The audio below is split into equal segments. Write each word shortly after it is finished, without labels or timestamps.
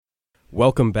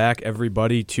Welcome back,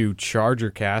 everybody, to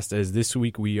ChargerCast, as this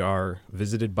week we are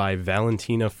visited by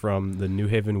Valentina from the New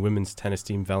Haven women's tennis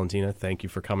team. Valentina, thank you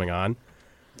for coming on.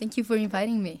 Thank you for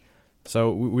inviting me.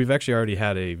 So we've actually already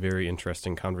had a very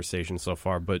interesting conversation so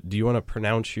far, but do you want to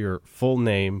pronounce your full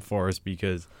name for us,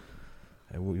 because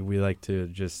we like to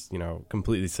just,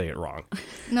 completely say it wrong.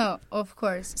 No, of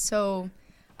course. So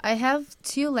I have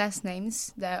two last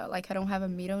names that, I don't have a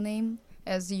middle name,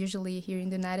 as usually here in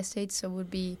the United States, so it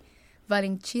would be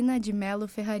Valentina de Mello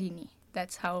Ferrarini.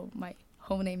 That's how my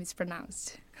whole name is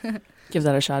pronounced. Give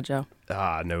that a shot, Joe.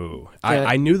 No.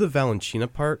 I knew the Valentina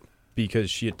part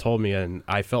because she had told me, and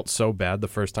I felt so bad the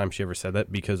first time she ever said that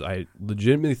because I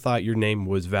legitimately thought your name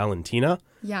was Valentina.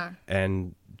 Yeah.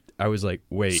 And I was like,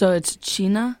 wait. So it's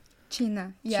China?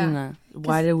 China, yeah. China.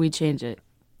 Why did we change it?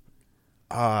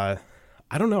 I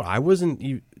don't know. I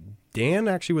wasn't... Dan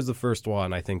actually was the first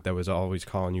one, I think, that was always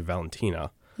calling you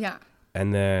Valentina. Yeah.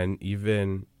 And then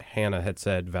even Hannah had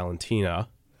said Valentina.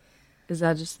 Is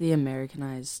that just the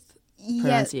Americanized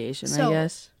pronunciation, I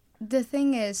guess? The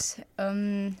thing is,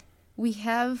 we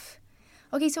have...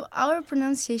 Okay, so our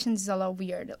pronunciation is a lot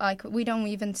weird. We don't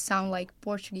even sound like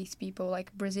Portuguese people.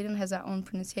 Brazilian has our own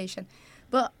pronunciation.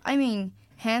 But,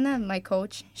 Hannah, my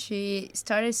coach, she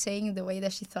started saying the way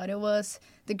that she thought it was.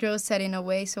 The girls said in a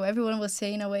way, so everyone was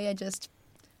saying a way.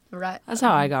 That's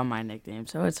how I got my nickname,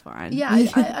 so it's fine. Yeah,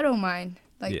 I don't mind.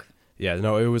 Yeah,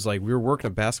 no, it was like we were working a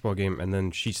basketball game, and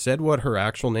then she said what her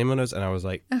actual name was, and I was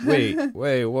like, wait,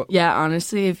 what? Yeah,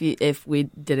 honestly, if we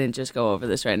didn't just go over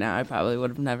this right now, I probably would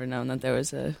have never known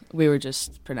that we were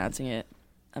just pronouncing it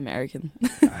American.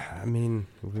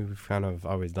 We've kind of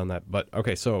always done that. But,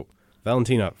 okay, so,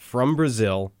 Valentina, from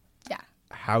Brazil. Yeah.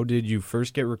 How did you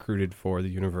first get recruited for the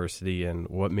university, and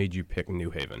what made you pick New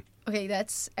Haven? Okay,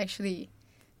 that's actually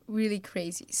really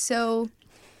crazy. So,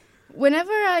 whenever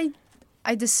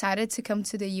I decided to come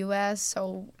to the U.S.,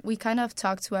 so we kind of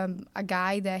talked to a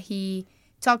guy that he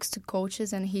talks to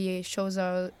coaches and he showed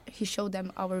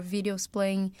them our videos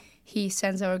playing, he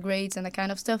sends our grades and that kind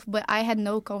of stuff, but I had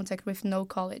no contact with no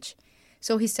college.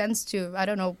 So he sends to,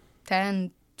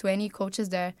 10, 20 coaches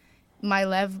that my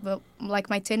level,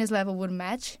 my tennis level would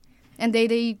match, and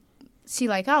they see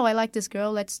oh, I like this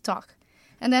girl, let's talk.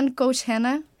 And then Coach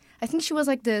Hannah, I think she was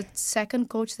the second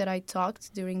coach that I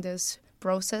talked during this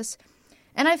process.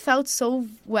 And I felt so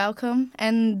welcome.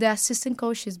 And the assistant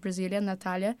coach is Brazilian,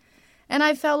 Natalia. And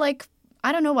I felt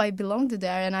I belonged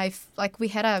there. And we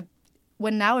had a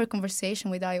 1 hour conversation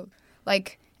with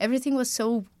everything was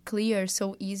so clear,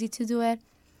 so easy to do it.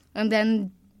 And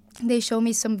then they showed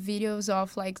me some videos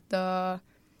of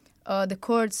the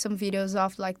courts, some videos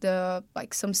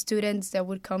of some students that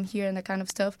would come here and that kind of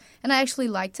stuff. And I actually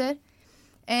liked it.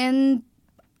 And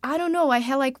I don't know, I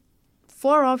had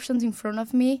 4 options in front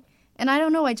of me. And I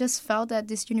don't know, I just felt that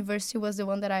this university was the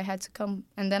one that I had to come.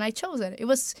 And then I chose it.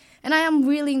 And I am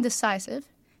really indecisive.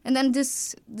 And then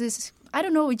this I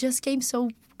don't know, it just came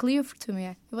so clear to me.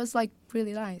 It was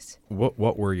really nice.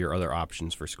 What were your other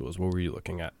options for schools? What were you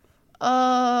looking at?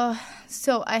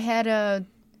 So I had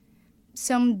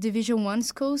some Division I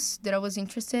schools that I was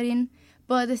interested in.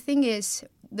 But the thing is,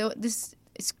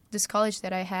 this college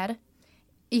that I had,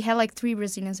 it had 3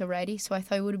 Brazilians already, so I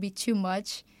thought it would be too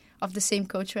much of the same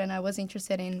culture, and I was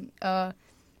interested in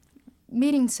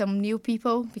meeting some new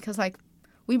people because,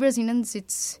 we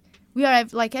Brazilians, we are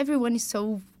everyone is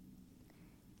so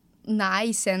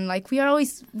nice, and we are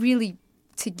always really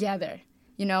together,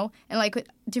 and with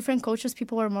different cultures,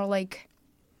 people are more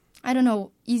I don't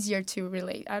know, easier to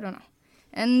relate. I don't know.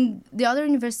 And the other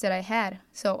university that I had,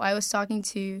 so I was I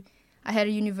had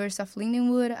a University of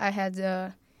Lindenwood, I had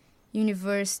the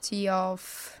University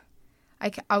of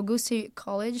Augusta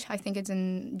College, I think it's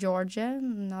in Georgia,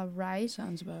 not right?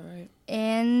 Sounds about right.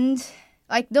 And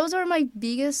those are my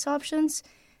biggest options,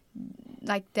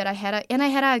 that I had. And I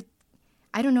had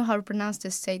I don't know how to pronounce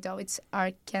this state though. It's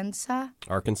Arkansas.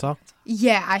 Arkansas?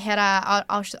 Yeah, I had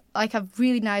a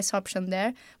really nice option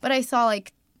there, but I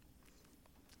thought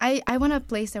I want a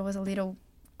place that was a little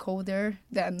colder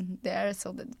than there,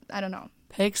 so that I don't know.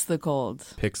 Picks the cold.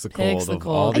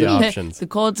 All the options. The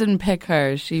cold didn't pick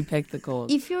her. She picked the cold.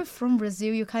 If you're from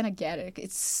Brazil, you kind of get it.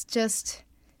 It's just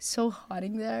so hot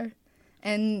in there.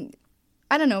 And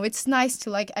I don't know. It's nice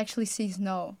to actually see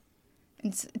snow.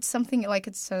 It's something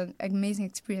it's an amazing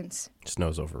experience.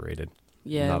 Snow's overrated.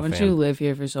 Yeah, once you live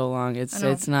here for so long,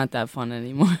 it's not that fun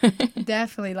anymore.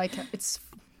 Definitely. It's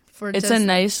for it's a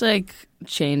nice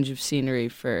change of scenery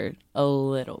for a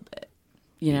little bit.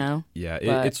 Yeah,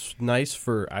 it's nice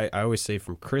for, I always say,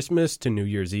 from Christmas to New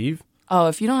Year's Eve. Oh,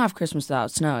 if you don't have Christmas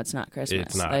without snow, it's not Christmas.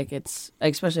 It's not. Like, it's,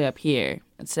 especially up here,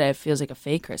 it feels like a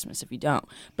fake Christmas if you don't.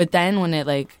 But then when it,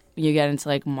 like, you get into,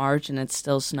 like, March and it's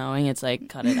still snowing, it's like,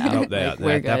 cut it out.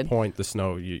 We're at that good. point, the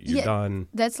snow, you're done.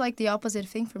 That's like the opposite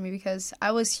thing for me because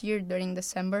I was here during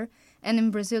December, and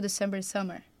in Brazil, December is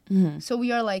summer. Mm-hmm. So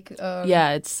we are like...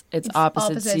 Yeah, it's opposite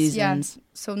opposites, seasons. Yeah.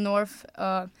 So north.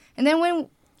 And then when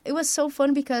it was so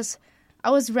fun because I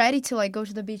was ready to like go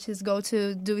to the beaches, go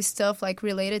to do stuff like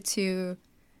related to,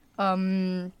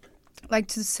 like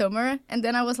to summer. And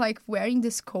then I was like wearing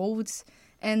these coats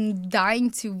and dying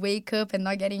to wake up and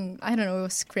not getting. I don't know. It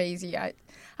was crazy. I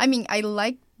mean, I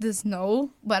like the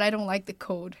snow, but I don't like the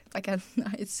cold. Like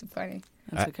it's funny.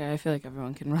 That's okay. I feel like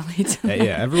everyone can relate to that.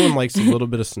 Yeah, everyone likes a little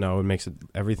bit of snow. It makes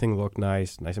everything look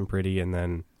nice and pretty, and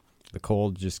then the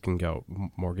cold just can go.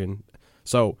 Morgan.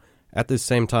 So at the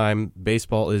same time,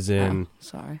 baseball is in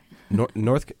South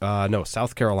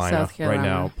Carolina right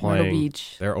now playing. Myrtle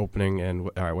Beach. They're opening, and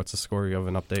all right, what's the score? You have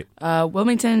an update?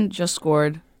 Wilmington just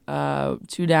scored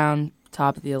 2 down,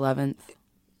 top of the 11th.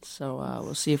 So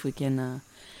we'll see if we can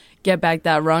get back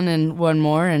that run and one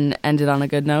more and end it on a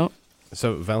good note.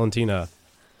 So Valentina,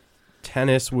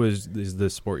 tennis is the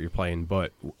sport you're playing,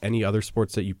 but any other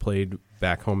sports that you played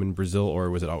back home in Brazil, or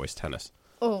was it always tennis?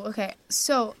 Oh, okay.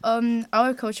 So,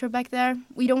 our culture back there,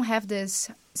 we don't have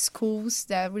these schools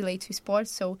that relate to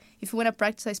sports. So, if you want to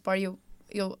practice a sport, you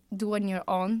do on your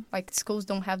own. Like, schools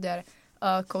don't have that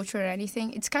culture or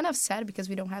anything. It's kind of sad because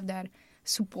we don't have that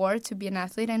support to be an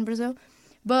athlete in Brazil.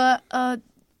 But, I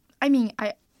mean,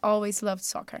 I always loved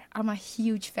soccer. I'm a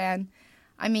huge fan.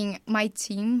 I mean, my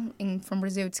team from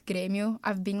Brazil, it's Grêmio.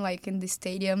 I've been, like, in the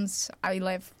stadiums. I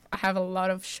have a lot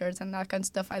of shirts and that kind of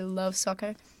stuff. I love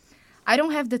soccer. I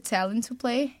don't have the talent to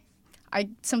play.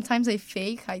 Sometimes I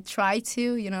fake. I try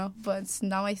to, but it's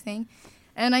not my thing.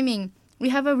 And, I mean, we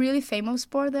have a really famous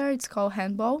sport there. It's called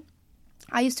handball.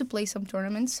 I used to play some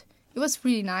tournaments. It was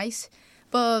really nice.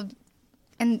 And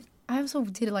I also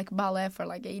did, like, ballet for,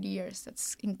 like, 8 years.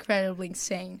 That's incredibly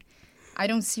insane. I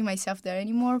don't see myself there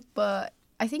anymore, but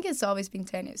I think it's always been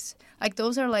tennis. Like,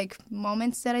 those are, like,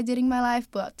 moments that I did in my life,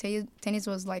 but tennis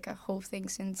was, like, a whole thing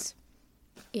since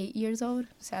 8 years old,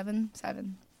 seven.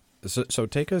 So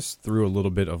take us through a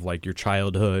little bit of, like, your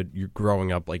childhood, your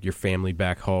growing up, like, your family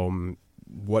back home,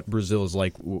 what Brazil is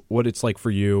like, what it's like for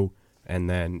you, and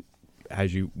then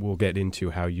we'll get into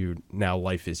how now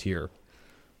life is here.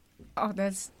 Oh,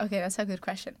 that's a good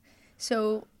question.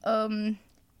 So,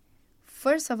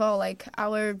 first of all, like,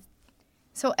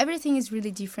 so everything is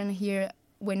really different here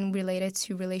when related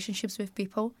to relationships with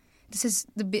people. This is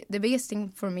the biggest thing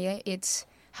for me. It's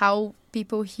how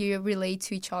people here relate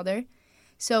to each other.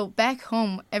 So back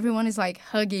home, everyone is like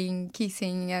hugging,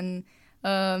 kissing, and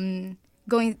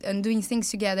going and doing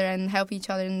things together and help each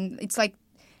other. And it's like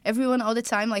everyone all the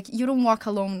time. Like, you don't walk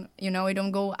alone. You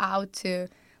don't go out to,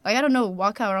 like, I don't know,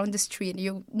 walk around the street.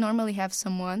 You normally have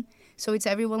someone. So it's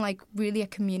everyone, like, really a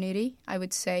community, I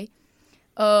would say.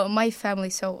 My family,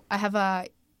 so I have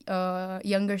a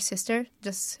younger sister,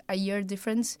 just a year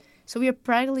difference. So we are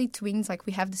practically twins. Like,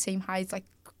 we have the same height, like,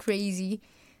 crazy.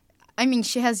 I mean,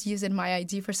 she has used my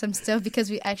ID for some stuff because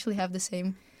we actually have the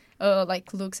same,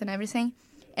 like, looks and everything.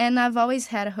 And I've always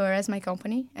had her as my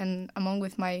company. And along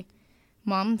with my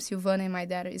mom, Silvana, and my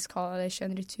dad is called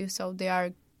Alexandre too. So they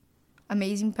are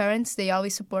amazing parents. They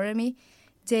always supported me.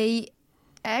 They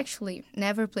actually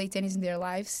never played tennis in their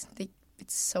lives.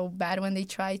 It's so bad when they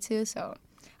try to. So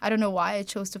I don't know why I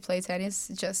chose to play tennis.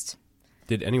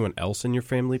 Did anyone else in your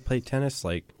family play tennis?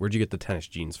 Like, where'd you get the tennis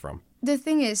genes from? The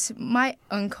thing is, my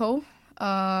uncle,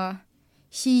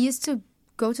 he used to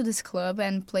go to this club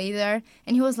and play there,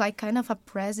 and he was like kind of a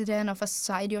president of a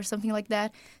society or something like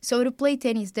that. So to play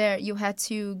tennis there, you had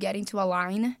to get into a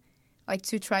line, like,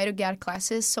 to try to get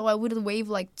classes. So I would wave,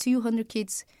 like, 200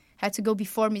 kids had to go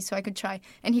before me so I could try.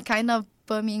 And he kind of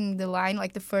put me in the line,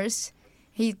 like, the first.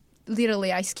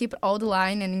 I skipped all the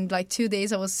line, and in, like, 2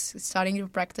 days I was starting to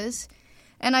practice.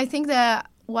 And I think that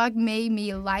what made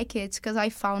me like it, because I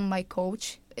found my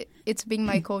coach. It's been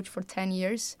my coach for 10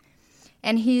 years.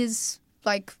 And he's,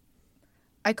 like,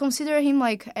 I consider him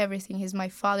like everything. He's my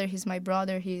father, he's my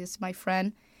brother, he's my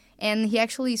friend. And he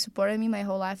actually supported me my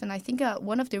whole life. And I think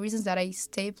one of the reasons that I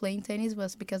stayed playing tennis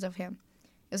was because of him.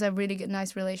 It was a really good,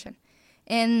 nice relation.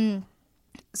 And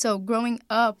so growing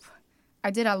up, I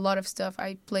did a lot of stuff.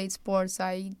 I played sports,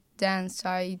 I danced,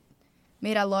 I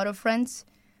made a lot of friends.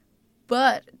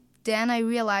 But then I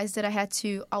realized that I had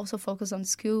to also focus on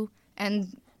school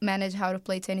and manage how to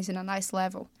play tennis in a nice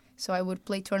level. So I would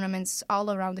play tournaments all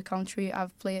around the country.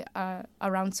 I've played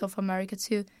around South America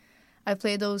too. I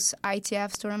played those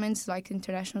ITF tournaments, like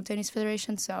International Tennis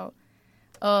Federation. So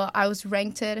I was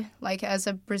ranked like as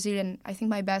a Brazilian. I think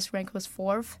my best rank was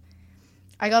 4th.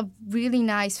 I got really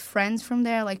nice friends from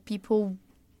there, like people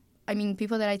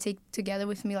that I take together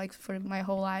with me like for my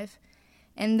whole life.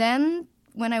 And then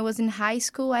when I was in high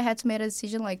school, I had to make a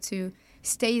decision like to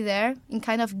stay there and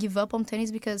kind of give up on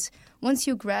tennis, because once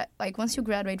you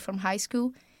graduate from high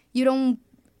school, you don't,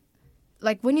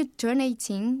 like when you turn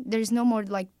 18, there's no more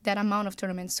like that amount of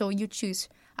tournaments. So you choose,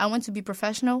 I want to be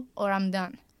professional or I'm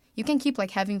done. You can keep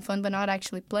like having fun but not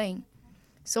actually playing.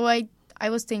 So I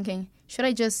was thinking, should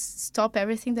I just stop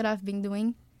everything that I've been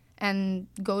doing and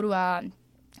go to a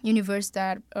university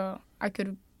that I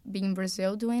could be in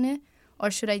Brazil doing it? Or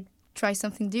should I try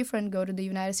something different, go to the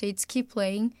United States, keep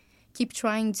playing, keep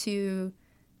trying to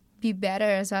be better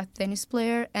as a tennis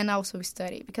player, and also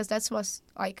study? Because that's what's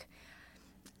like,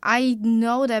 I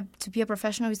know that to be a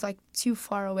professional is like too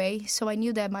far away, so I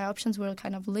knew that my options were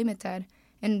kind of limited,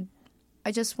 and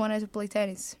I just wanted to play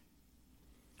tennis.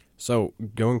 So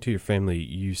going to your family,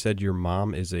 you said your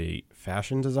mom is a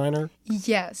fashion designer?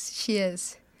 Yes, she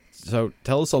is. So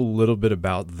tell us a little bit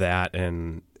about that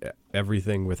and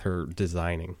everything with her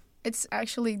designing. It's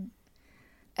actually,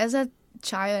 as a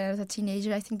child, as a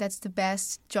teenager, I think that's the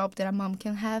best job that a mom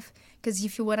can have. Because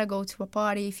if you want to go to a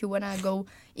party, if you want to go,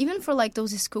 even for like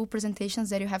those school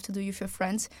presentations that you have to do with your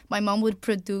friends, my mom would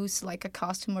produce like a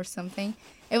costume or something.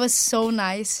 It was so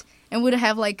nice. And would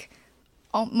have like,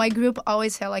 my group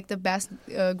always had like the best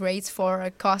grades for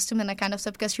a costume and that kind of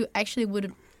stuff, because she actually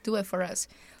would do it for us.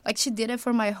 Like she did it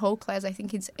for my whole class. I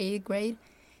think it's 8th grade.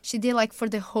 She did like for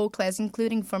the whole class,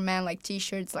 including for men, like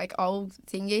T-shirts, like all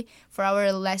thingy. For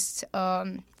our last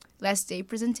day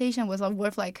presentation was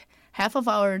worth like half of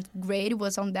our grade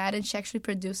was on that, and she actually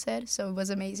produced it, so it was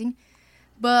amazing.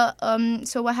 But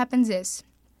so what happens is,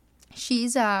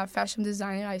 she's a fashion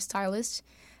designer, a stylist,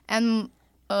 and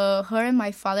her and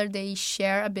my father, they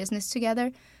share a business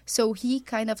together. So he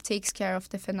kind of takes care of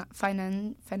the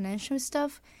financial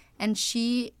stuff, and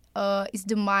she is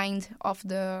the mind of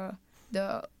the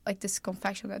like this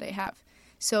confection that they have.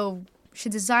 So she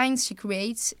designs, she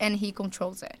creates, and he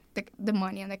controls it, the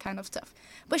money and that kind of stuff.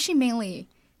 But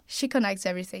she connects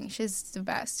everything. She's the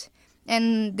best.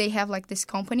 And they have like this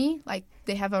company, like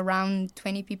they have around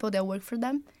 20 people that work for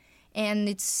them.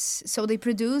 And so they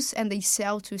produce and they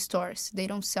sell to stores. They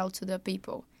don't sell to the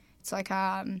people. It's like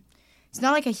it's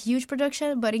not like a huge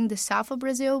production, but in the south of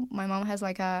Brazil, my mom has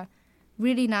like a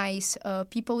really nice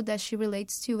people that she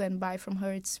relates to and buy from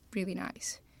her. It's really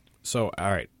nice. So,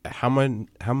 all right, how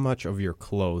much of your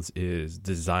clothes is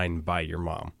designed by your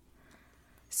mom?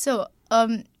 So,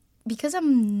 because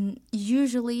I'm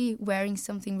usually wearing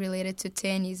something related to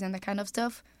tennis and that kind of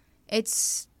stuff,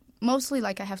 it's mostly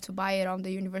like I have to buy it on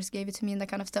the universe gave it to me and that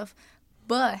kind of stuff.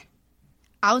 But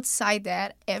outside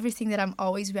that, everything that I'm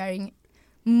always wearing,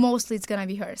 mostly it's gonna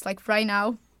be hers. Like right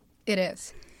now, it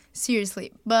is.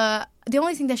 Seriously. But the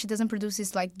only thing that she doesn't produce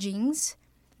is like jeans,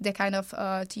 the kind of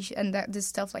t-shirt and this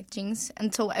stuff like jeans.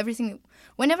 And so everything,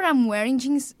 whenever I'm wearing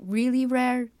jeans, really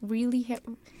rare,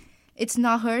 it's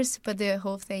not hers, but the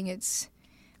whole thing, it's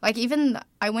like, even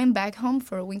I went back home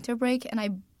for a winter break, and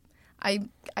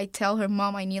I tell her,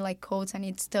 Mom, I need like coats, I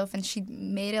need stuff, and she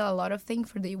made a lot of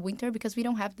things for the winter because we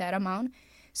don't have that amount.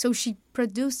 So she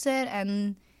produced it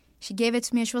and she gave it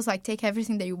to me, and she was like, take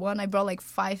everything that you want. I brought like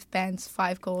 5 pants,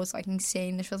 5 coats, like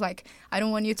insane. And she was like, I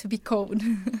don't want you to be cold.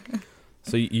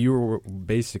 So you were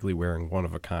basically wearing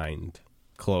one-of-a-kind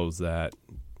clothes that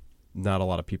not a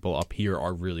lot of people up here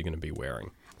are really going to be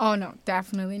wearing. Oh, no,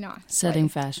 definitely not. Setting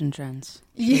fashion trends.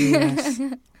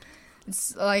 Yeah.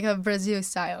 It's like a Brazil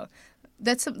style.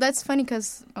 That's funny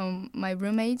because my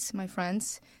roommates, my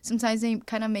friends, sometimes they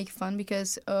kind of make fun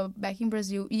because back in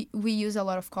Brazil, we use a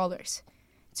lot of colors.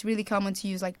 It's really common to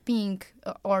use like pink,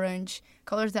 orange,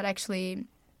 colors that actually,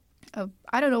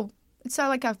 I don't know, it's not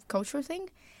like a cultural thing.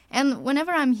 And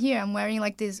whenever I'm here, I'm wearing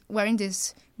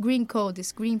this green coat,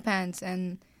 this green pants,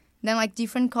 and then like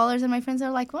different colors. And my friends are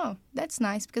like, "Wow, that's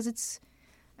nice," because it's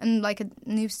and like a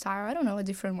new style. I don't know, a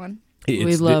different one.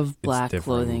 We love black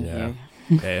clothing yeah.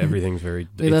 here. Everything's very.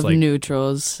 We love like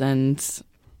neutrals and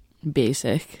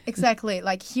basic. Exactly.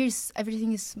 Like here's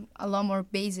everything is a lot more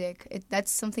basic.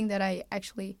 That's something that I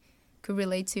actually could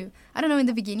relate to. I don't know. In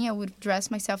the beginning, I would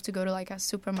dress myself to go to like a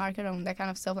supermarket or that kind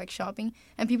of stuff, like shopping,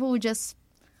 and people would just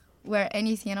wear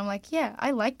anything, and I'm like, yeah,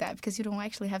 I like that because you don't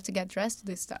actually have to get dressed to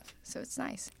do stuff, so it's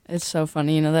nice. It's so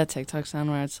funny, you know that TikTok sound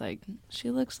where it's like,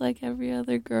 she looks like every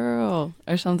other girl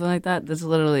or something like that. That's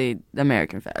literally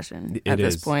American fashion at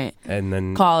this point. And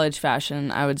then college fashion,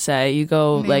 I would say. You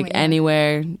go like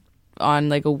anywhere on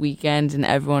like a weekend and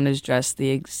everyone is dressed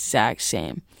the exact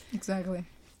same. Exactly.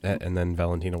 And then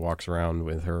Valentina walks around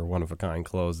with her one-of-a-kind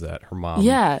clothes that her mom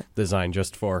Yeah. designed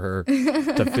just for her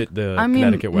to fit the I mean,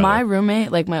 Connecticut weather. my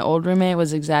roommate, like my old roommate,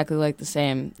 was exactly like the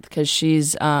same because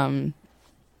she's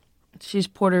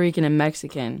Puerto Rican and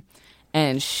Mexican,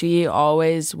 and she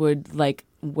always would like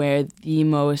wear the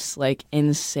most like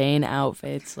insane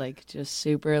outfits, like just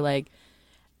super like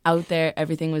out there.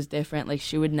 Everything was different. Like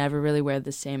she would never really wear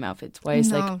the same outfit twice.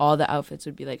 No. Like all the outfits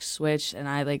would be like switched,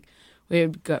 and we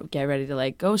would get ready to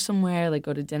like go somewhere, like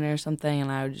go to dinner or something,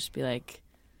 and I would just be like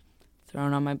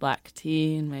throwing on my black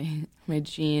tee and my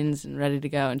jeans and ready to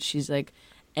go. And she's like,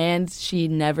 and she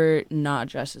never not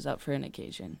dresses up for an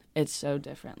occasion. It's so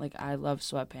different. Like I love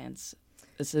sweatpants.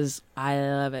 I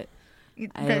love it.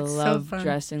 I That's love so fun.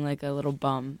 dressing like a little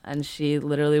bum, and she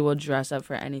literally will dress up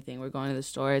for anything. We're going to the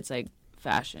store. It's like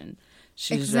fashion.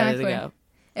 She's ready to go.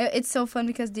 It's so fun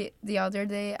because the other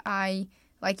day I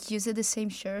like used the same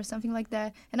shirt or something like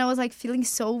that, and I was like feeling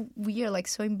so weird, like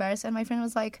so embarrassed. And my friend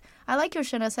was like, "I like your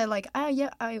shirt." I said like, yeah,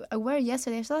 I wear it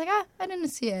yesterday." So I was like, I didn't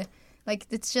see it. Like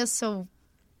it's just so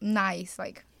nice.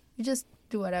 Like you just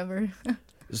do whatever.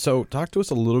 So talk to us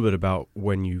a little bit about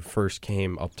when you first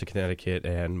came up to Connecticut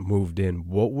and moved in.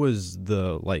 What was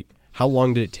how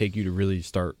long did it take you to really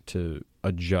start to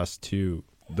adjust to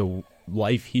the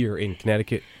life here in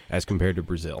Connecticut as compared to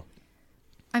Brazil?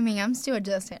 I mean, I'm still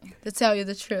adjusting, to tell you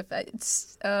the truth.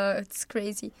 It's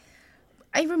crazy.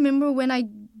 I remember when I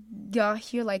got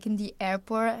here, like in the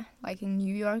airport, like in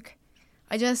New York,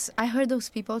 I heard those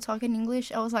people talking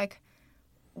English. I was like,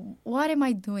 what am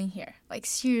I doing here? Like,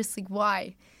 seriously,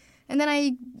 why? And then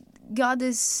I got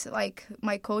this, like,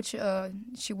 my coach,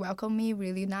 she welcomed me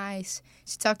really nice.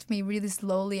 She talked to me really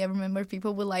slowly. I remember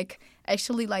people would, like,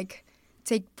 actually, like,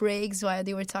 take breaks while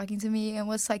they were talking to me, and it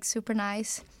was, like, super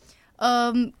nice.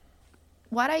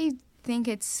 What I think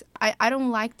I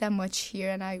don't like that much here,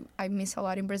 and I miss a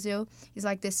lot in Brazil, is,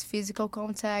 like, this physical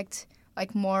contact,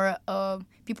 like, more,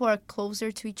 people are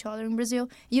closer to each other in Brazil.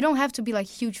 You don't have to be, like,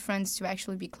 huge friends to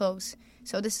actually be close.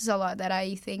 So this is a lot that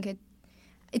I think it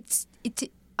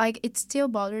still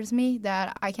bothers me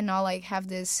that I cannot, like, have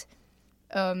this,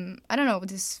 I don't know,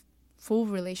 this full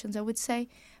relations, I would say.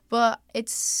 But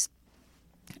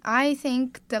I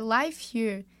think the life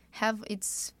here have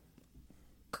its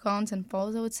cons and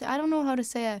pros, I would say. I don't know how to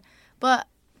say it. But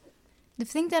the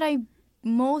thing that I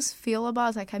most feel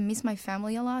about is, like, I miss my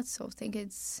family a lot. So I think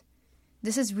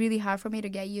this is really hard for me to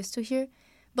get used to here.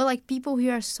 But, like, people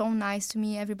here are so nice to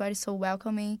me. Everybody's so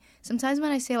welcoming. Sometimes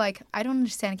when I say, like, I don't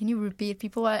understand, can you repeat?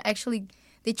 People are actually,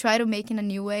 they try to make in a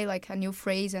new way, like a new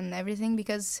phrase and everything,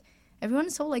 because everyone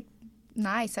is so, like,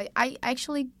 nice. I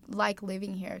actually like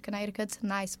living here. Connecticut's a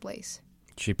nice place.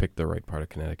 She picked the right part of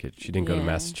Connecticut. She didn't go to Yeah.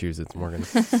 Massachusetts, Morgan.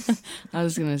 I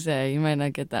was gonna say you might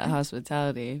not get that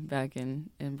hospitality back in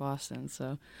Boston.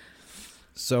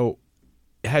 So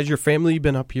has your family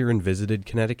been up here and visited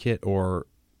Connecticut, or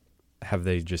have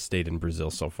they just stayed in Brazil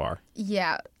so far?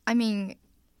 Yeah, I mean,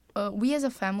 we as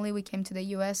a family, we came to the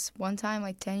U.S. one time,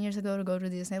 like 10 years ago, to go to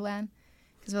Disneyland.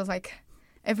 Because it was like,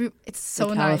 it's so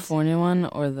the nice. California one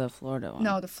or the Florida one?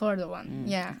 No, the Florida one,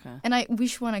 yeah. Okay. And I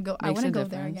want to go. I Makes want to a go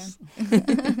there difference.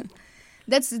 again.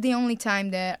 That's the only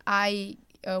time that I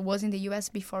was in the U.S.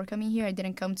 before coming here. I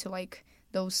didn't come to, like,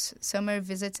 those summer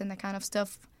visits and that kind of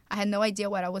stuff. I had no idea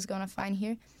what I was going to find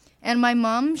here. And my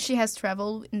mom, she has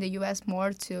traveled in the U.S.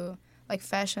 more to, like,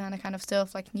 fashion and that kind of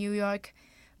stuff, like New York.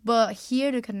 But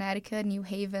here to Connecticut, New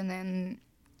Haven, and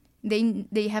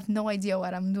they have no idea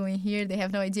what I'm doing here. They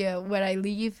have no idea where I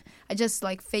live. I just,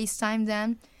 like, FaceTime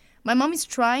them. My mom is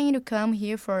trying to come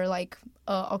here for, like,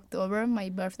 October, my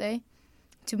birthday,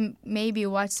 to maybe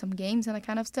watch some games and that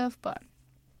kind of stuff, but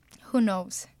who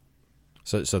knows?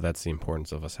 So that's the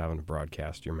importance of us having to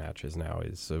broadcast your matches now,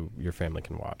 is so your family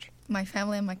can watch. My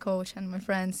family and my coach and my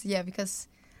friends, yeah, because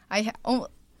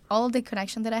all the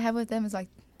connection that I have with them is, like,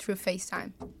 through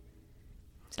FaceTime.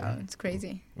 So it's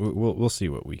crazy. We'll see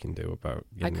what we can do about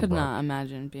I getting could the not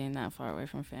imagine being that far away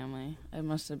from family. It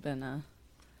must have been a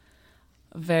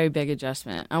very big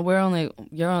adjustment.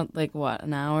 You're on, like, what,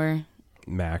 an hour?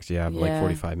 max, like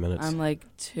 45 minutes. I'm like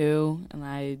 2, and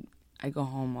I go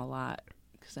home a lot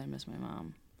because I miss my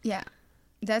mom. Yeah,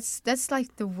 that's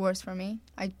like the worst for me.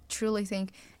 I truly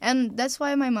think, and that's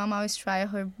why my mom always try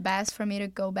her best for me to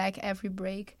go back every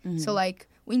break. Mm-hmm. So, like,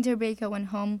 winter break I went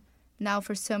home. Now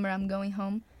for summer I'm going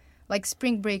home. Like,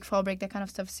 spring break, fall break, that kind of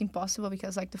stuff is impossible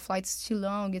because, like, the flight's too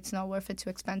long. It's not worth it, too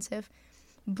expensive.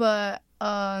 But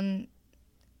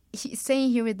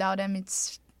staying here without them,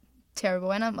 it's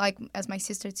terrible. And I'm, like, as my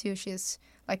sister too, she's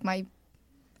like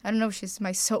she's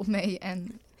my soulmate,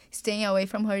 and staying away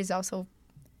from her is also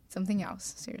something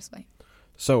else, seriously.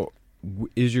 So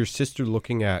is your sister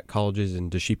looking at colleges,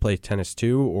 and does she play tennis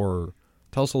too? Or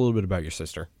tell us a little bit about your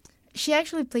sister. She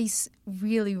actually plays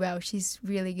really well. She's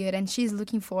really good, and she's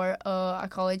looking for a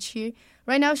college here.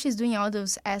 Right now, she's doing all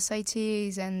those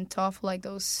SATs and TOEFL, like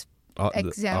those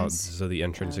exams. So the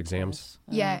entrance exams?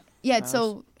 Yeah. Gross.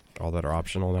 So All that are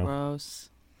optional now? Gross.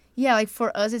 yeah, like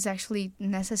for us, it's actually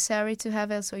necessary to have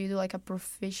it. So you do like a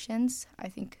proficiency, I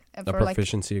think. A for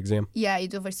proficiency exam? Yeah, you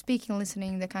do for speaking,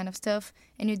 listening, that kind of stuff,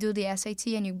 and you do the SAT,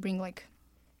 and you bring like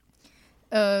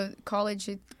college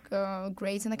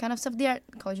grades and that kind of stuff. They are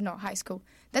college, no, high school.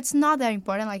 That's not that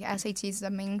important. Like SAT is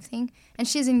the main thing, and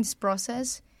she's in this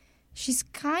process. She's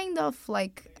kind of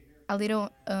like a little.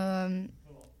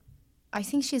 I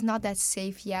think she's not that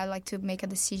safe yet, like to make a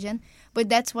decision. But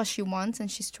that's what she wants, and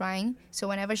she's trying. So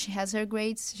whenever she has her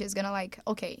grades, she's gonna like,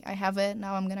 okay, I have it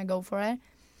now. I'm gonna go for it.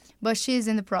 But she's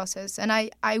in the process, and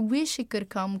I wish she could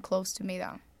come close to me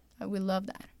though. I would love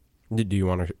that. Do you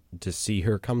want to see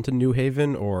her come to New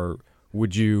Haven, or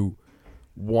would you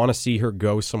want to see her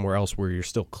go somewhere else where you're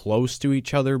still close to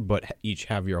each other, but each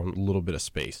have your own little bit of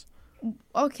space?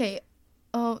 Okay.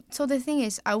 So the thing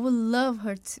is, I would love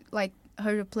her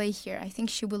to play here. I think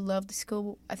she would love the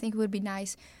school. I think it would be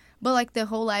nice. But like the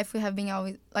whole life we have been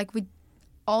always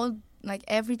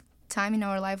every time in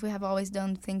our life we have always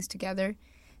done things together.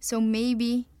 So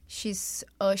maybe she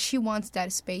wants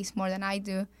that space more than I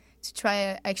do to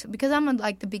try actually, because I'm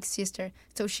like the big sister.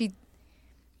 So she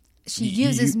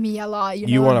uses me a lot.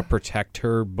 You want to protect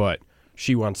her, but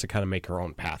she wants to kind of make her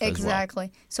own path exactly.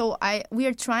 as well. So we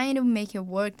are trying to make it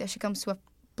work that she comes to a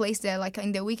place that like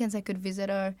in the weekends I could visit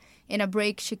her, in a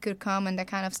break she could come and that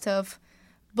kind of stuff.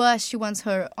 But she wants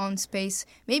her own space.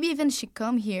 Maybe even she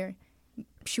come here,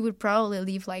 she would probably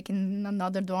live like in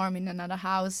another dorm, in another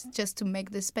house, just to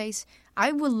make this space.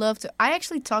 I would love to. I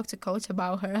actually talked to Coach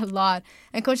about her a lot,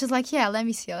 and Coach is like, yeah,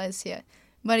 let's see it.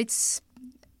 But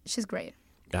she's great.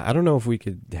 I don't know if we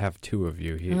could have two of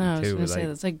you here, I was too. gonna say,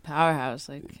 that's like powerhouse.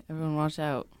 Like, everyone watch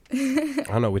out. I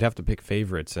don't know. We'd have to pick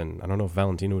favorites, and I don't know if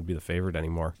Valentina would be the favorite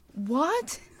anymore.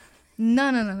 What? No.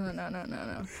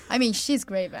 I mean, she's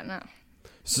great, but no.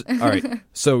 So, all right.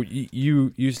 So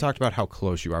you talked about how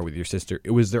close you are with your sister.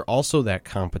 Was there also that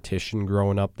competition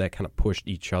growing up that kind of pushed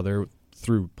each other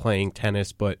through playing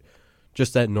tennis, but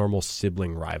just that normal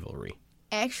sibling rivalry?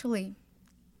 Actually,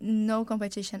 no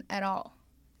competition at all.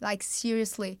 Like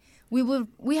seriously, we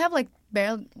have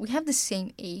the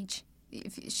same age.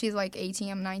 If she's like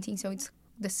 18, I'm 19, so it's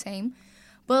the same.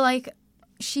 But like,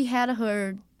 she had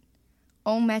her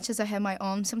own matches, I had my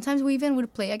own. Sometimes we even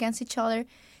would play against each other.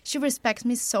 She respects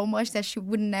me so much that she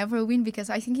would never win,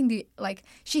 because I think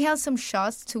she has some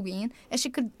shots to win and she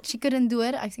couldn't do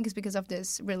it. I think it's because of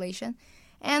this relation,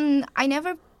 and I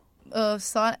never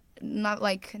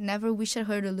never wished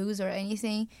her to lose or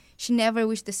anything. She never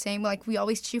wished the same. Like, we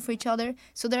always cheer for each other.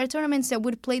 So there are tournaments that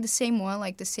would play the same one,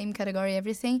 like the same category,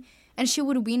 everything, and she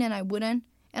would win and I wouldn't.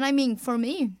 And I mean, for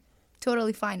me,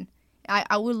 totally fine.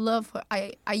 I would love her.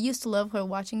 I used to love her,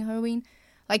 watching her win.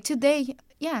 Like today,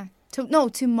 yeah.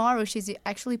 Tomorrow she's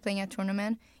actually playing a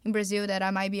tournament in Brazil that I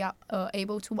might be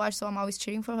able to watch, so I'm always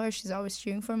cheering for her. She's always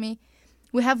cheering for me.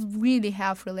 We have really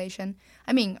healthy relation.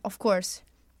 I mean, of course,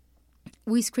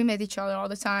 we scream at each other all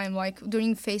the time. Like,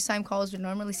 during FaceTime calls, we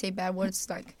normally say bad words,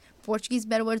 like Portuguese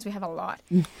bad words. We have a lot.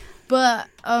 But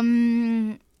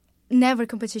never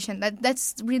competition.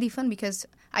 That's really fun, because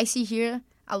I see here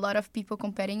a lot of people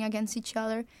competing against each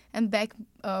other, and back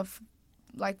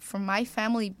from my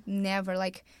family, never.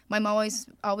 Like, my mom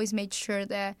always made sure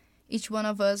that each one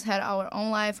of us had our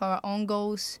own life, our own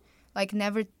goals. Like,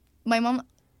 never. My mom,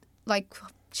 like,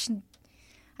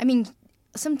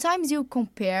 sometimes you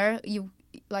compare.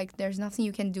 There's nothing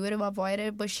you can do to avoid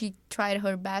it. But she tried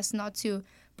her best not to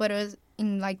put us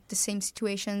in like the same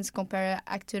situations, compare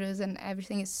actors and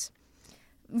everything. Is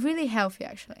really healthy,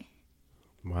 actually.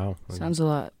 Wow, Sounds a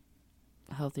lot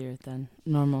healthier than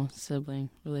normal sibling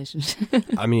relationship.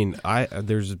 I mean,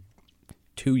 there's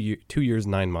 2 years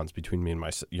 9 months between me and my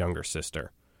younger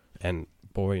sister, and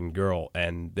boy and girl,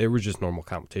 and there was just normal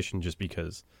competition just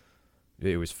because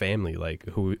it was family. Like,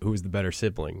 who's the better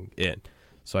sibling in?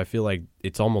 So I feel like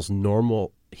it's almost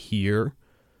normal here,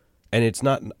 and it's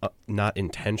not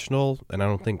intentional. And I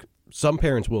don't think some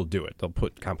parents will do it. They'll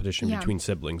put competition between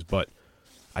siblings, but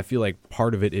I feel like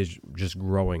part of it is just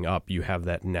growing up. You have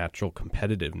that natural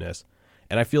competitiveness.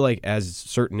 And I feel like as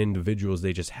certain individuals,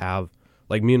 they just have,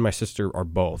 like, me and my sister are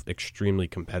both extremely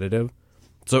competitive.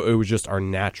 So it was just our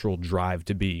natural drive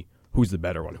to be, who's the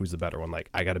better one? Like,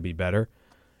 I got to be better.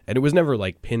 And it was never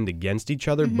like pinned against each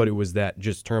other, but it was that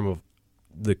just term of,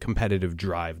 the competitive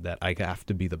drive that I have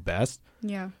to be the best.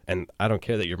 Yeah. And I don't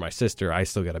care that you're my sister. I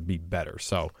still got to be better.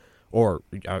 So, or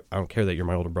I don't care that you're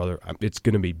my older brother. It's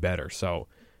going to be better. So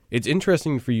it's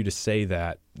interesting for you to say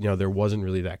that, there wasn't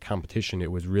really that competition.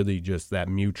 It was really just that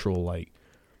mutual, like,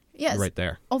 Yes. right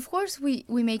there. Of course, we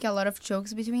make a lot of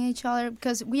jokes between each other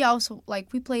because we also,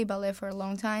 we play ballet for a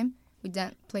long time. We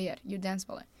play it. You dance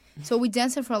ballet. So we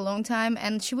danced it for a long time,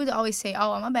 and she would always say,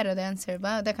 oh, I'm a better dancer,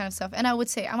 but that kind of stuff. And I would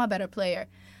say, I'm a better player.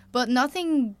 But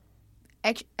nothing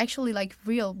actually,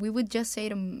 real. We would just say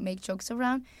to make jokes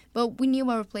around. But we knew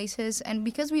our places, and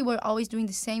because we were always doing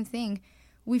the same thing,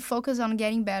 we focused on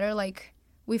getting better,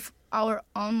 with our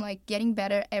own, getting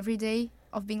better every day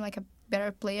of being, a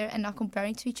better player and not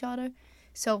comparing to each other.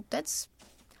 So it's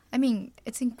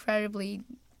incredibly,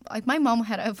 my mom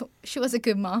she was a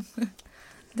good mom.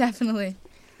 Definitely.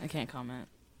 I can't comment.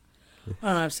 I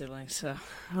don't have siblings, so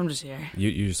I'm just here.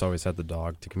 You just always had the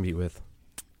dog to compete with.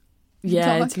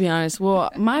 Yeah, Dog. to be honest. Well,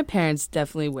 my parents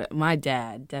my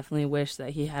dad definitely wished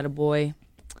that he had a boy,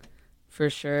 for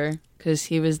sure, because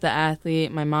he was the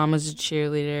athlete. My mom was a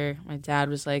cheerleader. My dad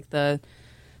was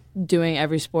doing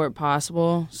every sport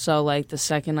possible. So the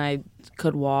second I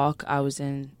could walk, I was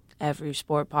in every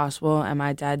sport possible, and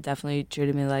my dad definitely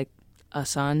treated me like a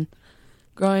son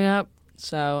growing up.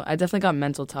 So I definitely got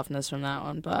mental toughness from that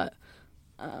one. But,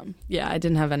 I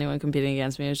didn't have anyone competing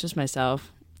against me. It was just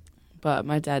myself. But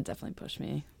my dad definitely pushed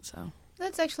me. So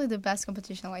That's actually the best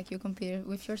competition, you compete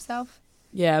with yourself.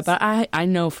 yeah, but I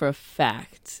know for a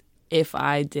fact if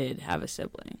I did have a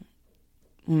sibling,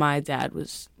 my dad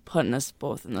was putting us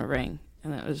both in the ring.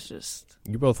 And it was just...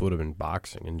 You both would have been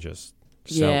boxing and just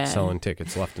Yeah. selling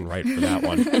tickets left and right for that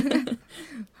one.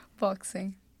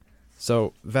 Boxing.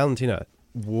 So, Valentina,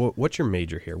 what's your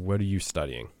major here? What are you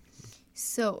studying?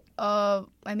 So,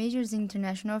 my major is in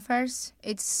international affairs.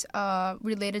 It's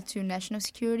related to national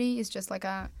security. It's just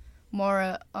a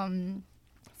more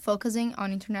focusing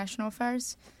on international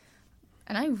affairs.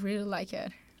 And I really like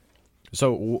it.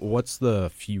 So, what's the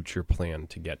future plan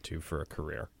to get to for a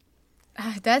career?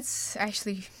 That's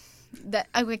actually...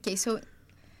 Okay, so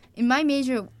in my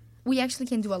major, we actually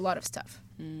can do a lot of stuff.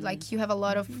 You have a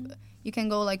lot of... You can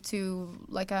go to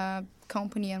a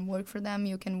company and work for them.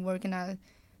 You can work in a...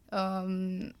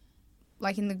 in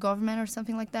the government or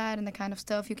something like that, and the kind of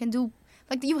stuff you can do.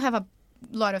 You have a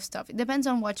lot of stuff. It depends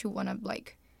on what you want to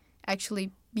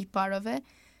actually be part of it.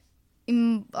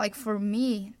 For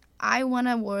me, I want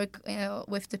to work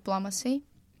with diplomacy.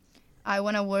 I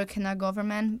want to work in a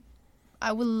government.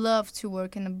 I would love to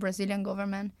work in a Brazilian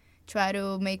government, try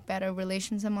to make better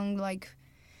relations among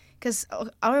because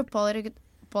our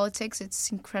politics,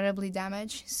 it's incredibly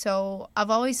damaged. So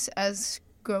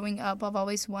growing up, I've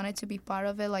always wanted to be part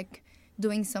of it,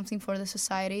 doing something for the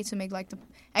society to make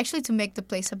to make the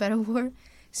place a better world.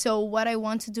 So what I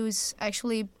want to do is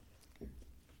actually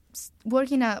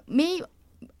work in a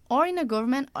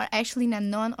government, or actually in a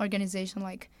non-organization,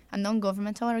 a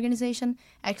non-governmental organization,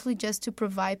 actually just to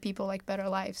provide people better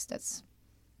lives. That's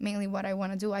mainly what I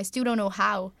want to do. I still don't know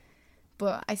how,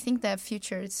 but I think that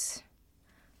future is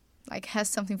has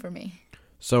something for me.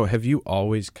 So have you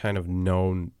always kind of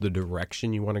known the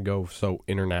direction you want to go, so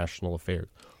international affairs?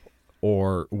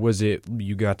 Or was it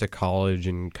you got to college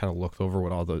and kind of looked over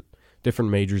what all the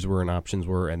different majors were and options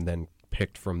were and then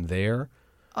picked from there?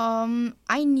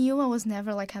 I knew I was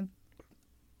never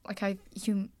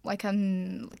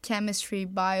chemistry,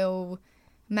 bio,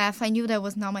 math. I knew that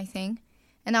was not my thing.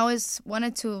 And I always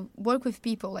wanted to work with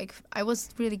people. I was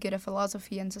really good at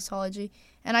philosophy and sociology.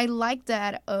 And I liked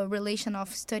that relation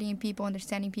of studying people,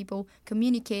 understanding people,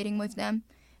 communicating with them.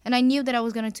 And I knew that I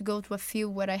was going to go to a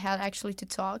field where I had actually to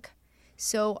talk.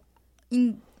 So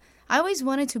I always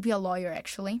wanted to be a lawyer,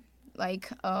 actually.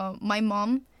 My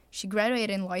mom, she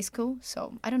graduated in law school.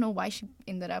 So I don't know why she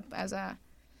ended up as a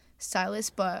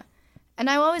stylist, and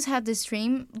I always had this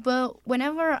dream, but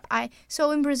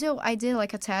so in Brazil, I did a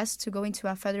test to go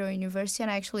into a federal university,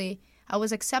 and I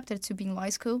was accepted to be in law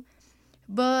school,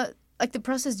 but the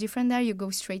process is different there. You go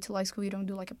straight to law school, you don't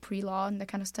do a pre-law and that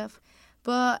kind of stuff.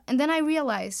 And then I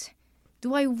realized,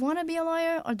 do I want to be a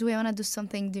lawyer, or do I want to do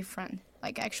something different?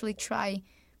 Actually try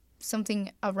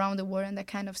something around the world and that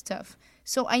kind of stuff.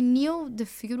 So I knew the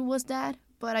field was that,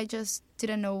 but I just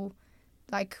didn't know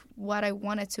what I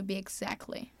wanted to be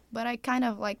exactly. But I kind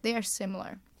of they are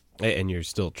similar. And you're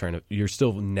still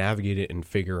navigating it and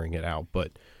figuring it out,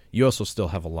 but you also still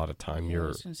have a lot of time. Yeah, I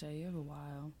was going to say, you have a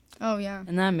while. Oh, yeah.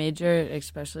 And that major,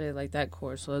 especially that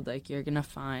course load, you're going to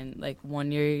find,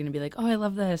 1 year you're going to be oh, I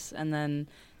love this. And then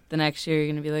the next year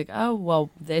you're going to be oh, well,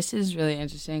 this is really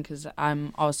interesting because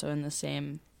I'm also in the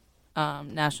same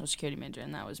national security major,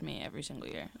 and that was me every single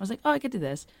year. I was like, oh, I could do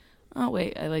this. Oh,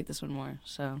 wait, I like this one more.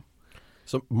 So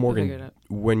figured it Morgan, out.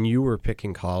 when you were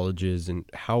picking colleges, and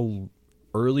how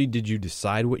early did you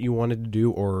decide what you wanted to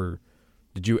do, or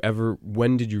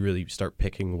when did you really start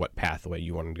picking what pathway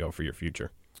you wanted to go for your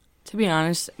future? To be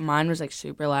honest, mine was like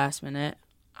super last minute.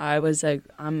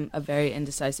 I'm a very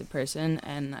indecisive person,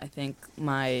 and I think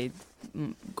my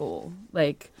goal,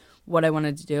 like what I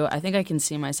wanted to do, I think I can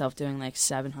see myself doing like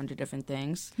 700 different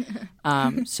things.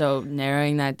 So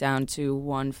narrowing that down to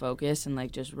one focus and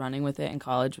like just running with it in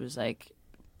college was like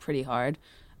pretty hard.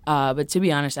 But to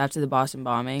be honest, after the Boston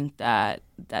bombing, that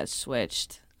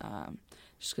switched.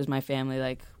 Just because my family,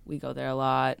 like, we go there a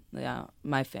lot. Yeah,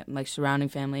 my like surrounding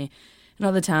family in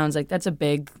other towns, like that's a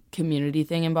big community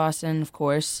thing in Boston, of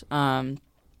course.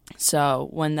 So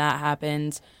when that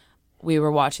happened, we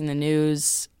were watching the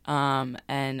news,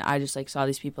 and I just like saw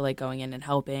these people like going in and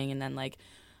helping, and then like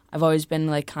I've always been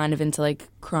like kind of into like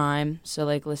crime, so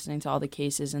like listening to all the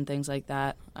cases and things like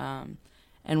that.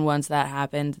 And once that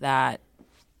happened, that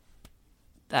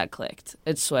clicked.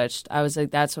 It switched. I was like,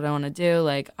 that's what I want to do.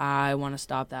 Like, I want to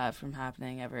stop that from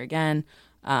happening ever again.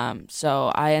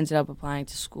 So I ended up applying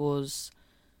to schools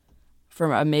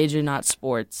for a major, not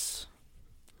sports.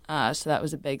 So that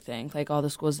was a big thing. Like, all the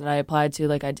schools that I applied to,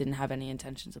 like, I didn't have any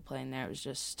intentions of playing there. It was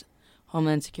just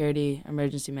Homeland Security,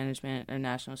 Emergency Management, or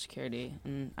National Security,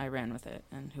 and I ran with it.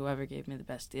 And whoever gave me the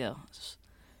best deal is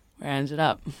where I ended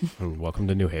up. Welcome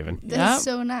to New Haven. That's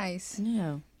so nice.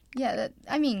 Yeah. Yeah,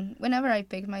 whenever I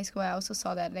picked my school, I also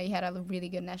saw that they had a really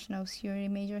good national security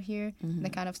major here, and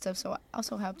that kind of stuff, so I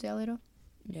also helped it a little.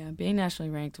 Yeah, being nationally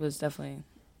ranked was definitely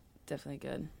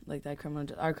good. Like, that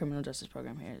our criminal justice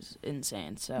program here is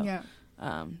insane, so yeah.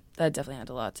 That definitely had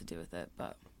a lot to do with it,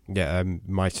 but... Yeah,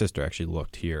 my sister actually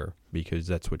looked here because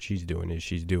that's what she's doing,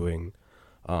 she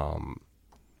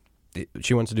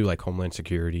wants to do, like, Homeland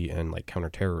Security and, like,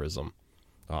 counterterrorism.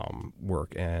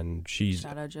 Work, and she's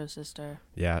shout out Joe's sister.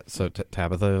 Yeah, so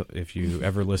Tabitha, if you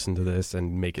ever listen to this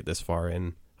and make it this far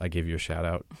in, I give you a shout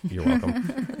out. You're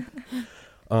welcome.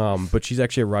 But she's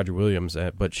actually at Roger Williams,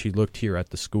 but she looked here at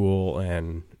the school,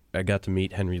 and I got to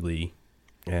meet Henry Lee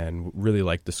and really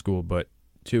liked the school, but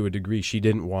to a degree she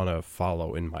didn't want to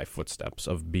follow in my footsteps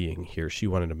of being here. She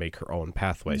wanted to make her own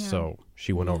pathway, so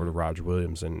she went over to Roger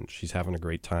Williams, and she's having a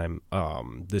great time.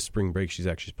 This spring break she's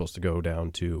actually supposed to go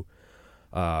down to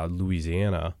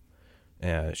Louisiana,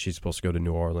 and she's supposed to go to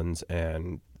New Orleans,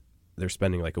 and they're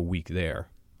spending like a week there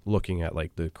looking at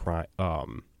like the crime,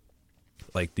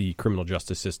 like the criminal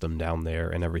justice system down there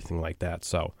and everything like that.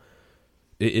 So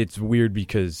it's weird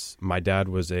because my dad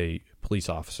was a police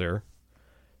officer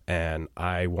and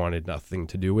I wanted nothing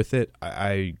to do with it.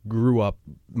 I grew up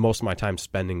most of my time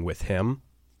spending with him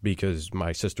because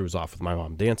my sister was off with my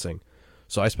mom dancing,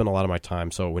 so I spent a lot of my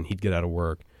time. So when he'd get out of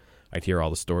work, I'd hear all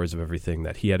the stories of everything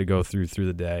that he had to go through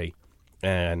the day.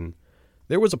 And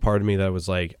there was a part of me that was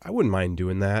like, I wouldn't mind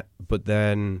doing that. But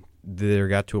then there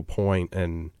got to a point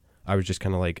and I was just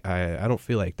kind of like, I don't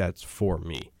feel like that's for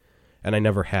me. And I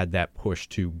never had that push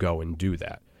to go and do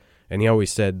that. And he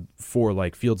always said for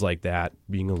like fields like that,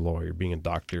 being a lawyer, being a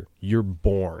doctor, you're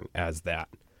born as that.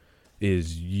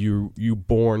 Is you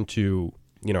born to,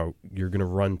 you're going to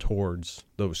run towards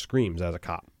those screams as a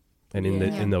cop. And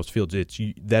in those fields,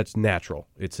 that's natural.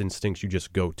 It's instincts. You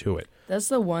just go to it. That's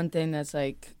the one thing that's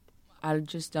like, I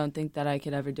just don't think that I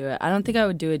could ever do it. I don't think I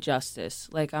would do it justice.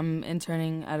 Like, I'm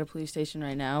interning at a police station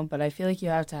right now, but I feel like you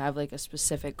have to have like a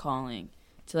specific calling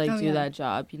to like do that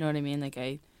job. You know what I mean?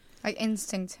 Like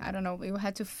instinct. I don't know. You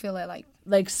had to feel it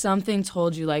like something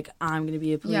told you like I'm gonna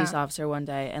be a police officer one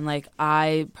day, and like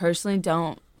I personally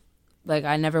don't. Like,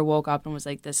 I never woke up and was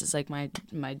like, this is, like, my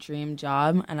dream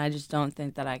job, and I just don't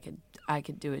think that I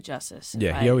could do it justice.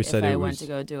 Yeah, he always said I went to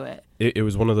go do it. It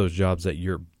was one of those jobs that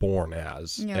you're born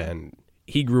as. Yeah. And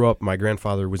he grew up, my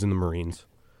grandfather was in the Marines.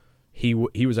 He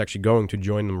was actually going to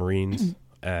join the Marines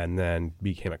and then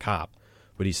became a cop.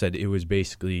 But he said it was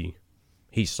basically,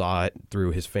 he saw it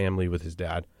through his family with his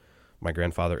dad, my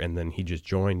grandfather, and then he just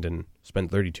joined and spent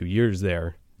 32 years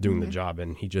there doing the job,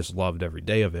 and he just loved every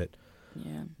day of it.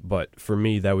 Yeah. But for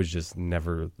me, that was just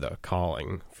never the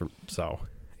calling. So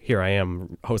here I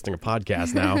am hosting a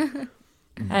podcast now.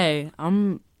 Hey,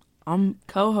 I'm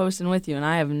co-hosting with you, and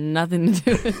I have nothing to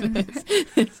do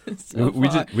with this.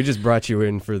 We just brought you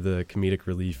in for the comedic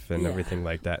relief and everything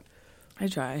like that. I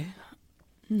try.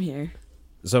 I'm here.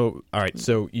 So, all right.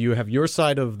 So you have your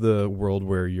side of the world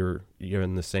where you're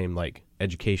in the same like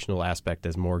educational aspect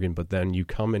as Morgan, but then you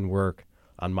come and work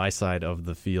on my side of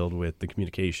the field with the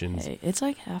communications. Hey, it's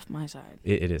like half my side.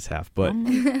 It is half, but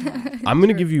I'm going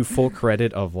to give you full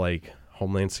credit of like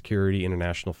Homeland Security,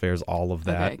 International Affairs, all of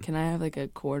that. Okay, can I have like a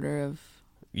quarter of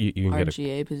You can get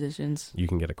RGA positions? you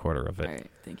can get a quarter of it. All right,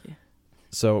 thank you.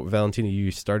 So, Valentina,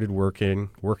 you started working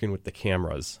with the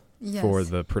cameras Yes. for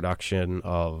the production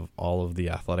of all of the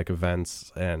athletic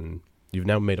events, and you've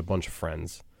now made a bunch of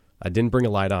friends. I didn't bring a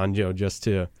light on, Joe, just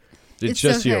to... It's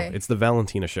just okay. you. It's the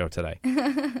Valentina show today.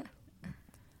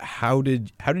 How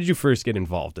did you first get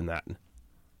involved in that?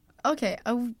 Okay,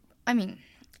 I mean,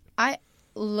 I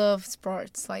love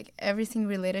sports. Like everything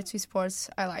related to sports,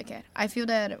 I like it. I feel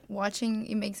that watching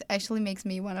it actually makes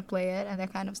me want to play it and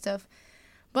that kind of stuff.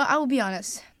 But I will be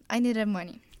honest, I needed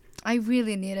money. I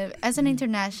really needed as an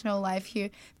international life here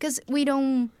because we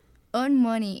don't earn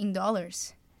money in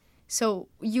dollars. So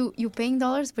you pay in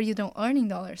dollars, but you don't earn in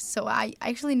dollars. So I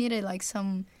actually needed like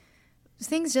some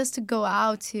things just to go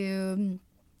out, to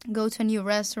go to a new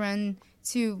restaurant,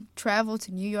 to travel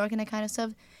to New York and that kind of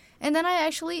stuff. And then I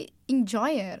actually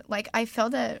enjoy it. Like I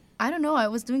felt that, I don't know, I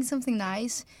was doing something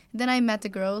nice. Then I met the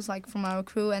girls like from our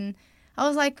crew and I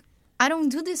was like, I don't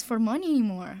do this for money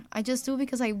anymore. I just do it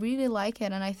because I really like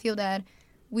it and I feel that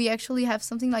we actually have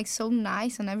something like so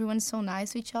nice and everyone's so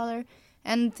nice to each other.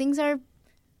 And things are,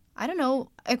 I don't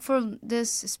know, like for this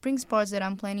spring sports that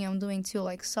I'm planning on doing too,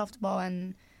 like softball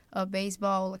and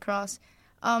baseball, lacrosse.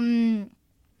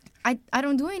 I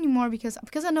don't do it anymore because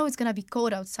I know it's gonna be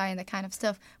cold outside and that kind of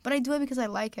stuff. But I do it because I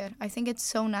like it. I think it's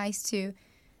so nice to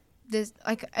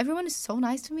like everyone is so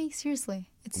nice to me. Seriously,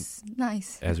 it's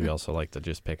nice. As we also like to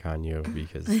just pick on you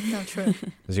because No, true.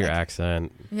 it's your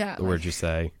accent, Yeah. the words you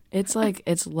say. It's like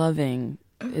it's loving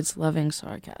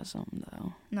sarcasm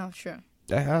though. No, sure.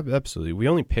 Absolutely. We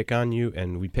only pick on you,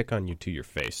 and we pick on you to your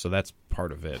face, so that's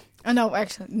part of it. No,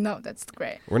 actually, no, that's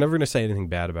great. We're never going to say anything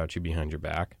bad about you behind your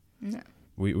back. No.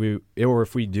 Or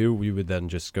if we do, we would then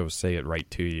just go say it right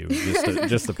to you,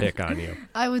 just to pick on you.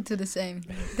 I would do the same.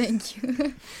 Thank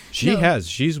you.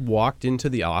 She's walked into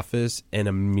the office and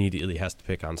immediately has to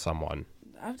pick on someone.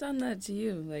 I've done that to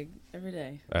you like every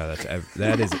day.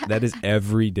 That is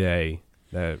every day.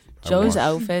 That Joe's I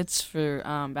outfits for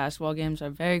basketball games are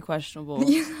very questionable.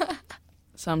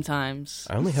 Sometimes.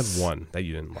 only had one that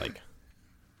you didn't like.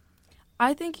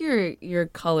 I think your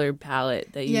color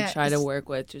palette that you Yeah, try to work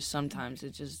with just sometimes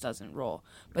it just doesn't roll.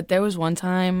 But there was one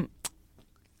time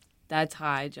that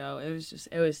tie, Joe,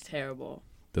 it was terrible.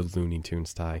 The Looney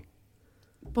Tunes tie.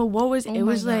 But what was Oh it my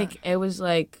was God. like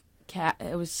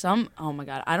it was some, oh my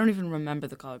God, I don't even remember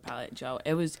the color palette, Joe.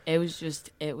 It was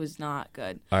not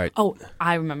good. All right. Oh,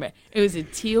 I remember. It was a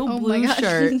teal Oh my blue gosh.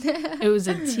 shirt. It was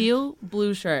a teal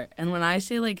blue shirt. And when I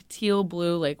say like teal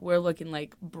blue, like we're looking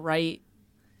like bright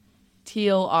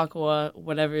teal, aqua,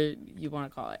 whatever you want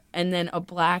to call it. And then a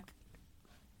black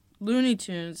Looney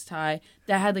Tunes tie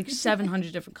that had like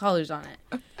 700 different colors on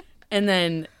it. And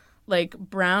then like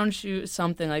brown shoes,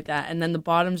 something like that. And then the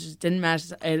bottoms just didn't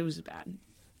match. It was bad.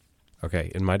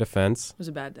 Okay, in my defense, It was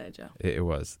a bad day, Joe. it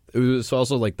was. It was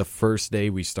also like the first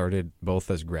day we started both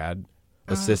as grad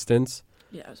assistants.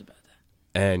 Yeah, it was a bad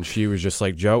day. And she was just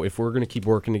like, Joe, if we're going to keep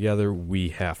working together, we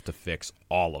have to fix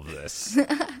all of this.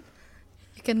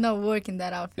 You cannot work in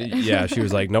that outfit. Yeah, she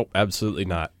was like, nope, absolutely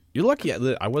not. You're lucky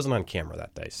I wasn't on camera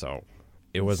that day, so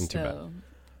it wasn't too bad.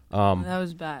 That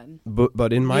was bad.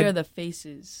 But in Here my... are the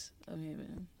faces of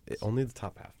Haven. only the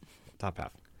top half. Top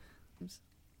half.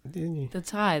 The The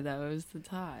tie, though. It was the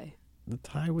tie.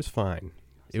 tie was fine.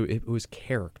 It was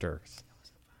characters.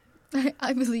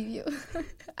 I believe you.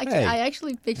 Hey. I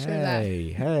actually picture that.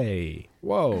 Hey.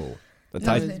 Whoa. The That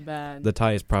tie, was bad. the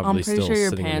tie is probably I'm pretty still sure your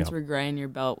sitting in pants the were gray and your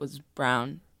belt was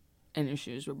brown and your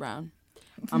shoes were brown.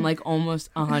 I'm like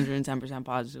almost 110%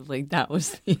 positive. Like that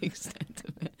was the extent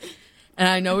of it. And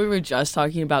I know we were just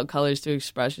talking about colors to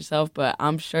express yourself, but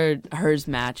I'm sure hers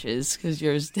matches because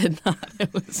yours did not.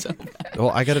 It was so bad.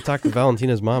 Well, I got to talk to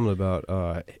Valentina's mom about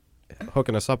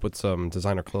hooking us up with some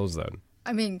designer clothes then.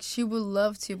 I mean, she would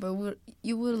love to, but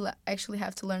you will actually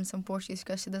have to learn some Portuguese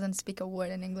because she doesn't speak a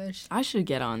word in English. I should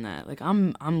get on that. Like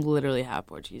I'm literally half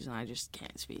Portuguese and I just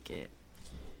can't speak it.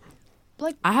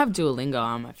 Like I have Duolingo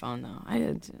on my phone though.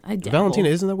 I dabble. Valentina,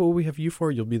 isn't that what we have you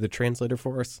for? You'll be the translator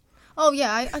for us? Oh,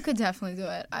 yeah, I could definitely do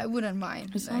it. I wouldn't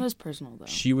mind. It's not as personal though.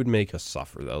 She would make us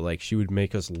suffer, though. Like, she would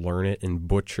make us learn it and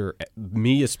butcher,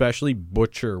 me especially,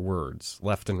 butcher words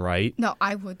left and right. No,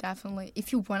 I would definitely.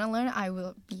 If you want to learn, I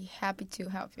will be happy to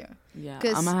help you. Yeah,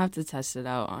 'Cause- I'm gonna have to test it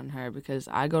out on her because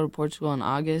I go to Portugal in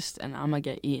August and I'm gonna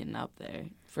get eaten up there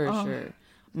for Oh. sure.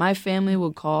 My family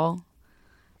would call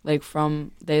like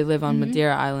they live on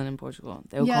Madeira Island in Portugal.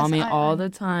 They would call me all the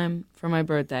time for my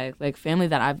birthday. Like family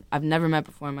that I've never met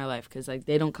before in my life, because like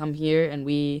they don't come here, and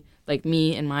we, like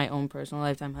me in my own personal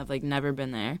lifetime, have like never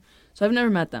been there. So I've never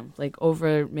met them, like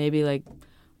over maybe like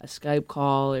a Skype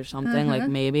call or something, like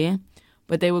maybe.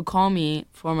 But they would call me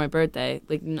for my birthday,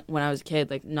 like when I was a kid,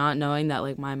 like not knowing that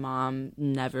like my mom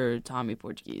never taught me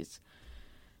Portuguese.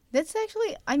 That's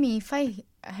actually, I mean, if I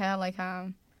had like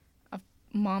a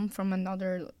mom from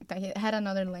another, that had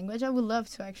another language, I would love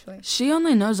to actually. She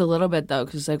only knows a little bit though,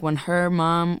 because like when her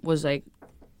mom was like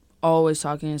always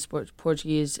talking in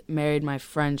Portuguese, married my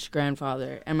French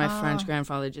grandfather, and my French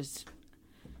grandfather just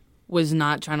was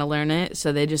not trying to learn it,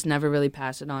 so they just never really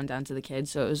passed it on down to the kids.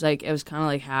 So it was kind of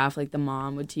like half, like the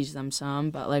mom would teach them some,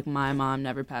 but like my mom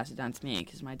never passed it down to me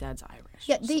because my dad's Irish.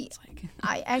 Yeah, so it's like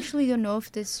I actually don't know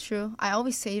if this is true. I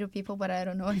always say to people, but I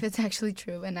don't know if it's actually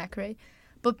true and accurate.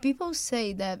 But people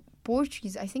say that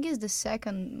Portuguese, I think, is the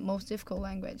second most difficult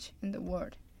language in the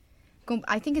world.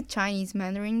 I think it's Chinese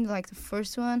Mandarin, like the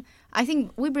first one. I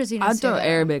think we Brazilians I'd throw say that.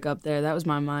 Arabic up there. That was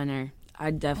my minor.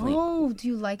 I definitely. Oh, do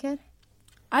you like it?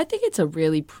 I think it's a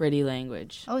really pretty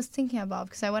language. I was thinking about,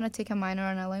 because I want to take a minor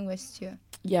on a language too.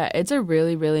 Yeah, it's a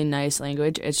really, really nice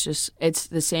language. It's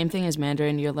the same thing as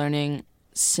Mandarin. You're learning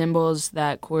symbols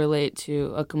that correlate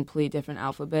to a complete different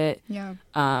alphabet. Yeah.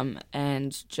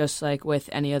 And just like with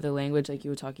any other language, like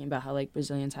you were talking about how like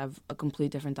Brazilians have a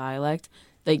complete different dialect.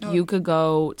 Like you could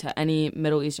go to any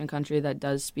Middle Eastern country that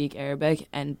does speak Arabic,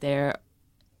 and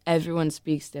everyone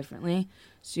speaks differently.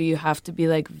 So you have to be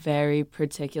like very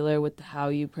particular with how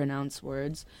you pronounce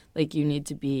words. Like you need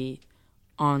to be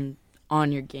on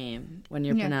your game when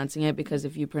you're pronouncing it, because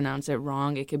if you pronounce it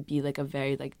wrong, it could be like a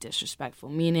very like disrespectful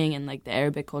meaning, and like the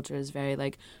Arabic culture is very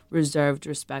like reserved,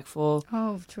 respectful.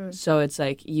 Oh, true. So it's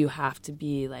like you have to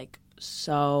be like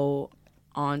so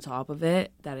on top of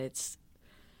it that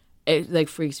it like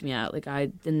freaks me out. Like I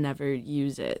did never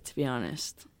use it, to be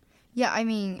honest. Yeah, I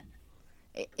mean,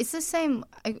 it's the same.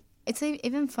 It's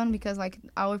even fun because like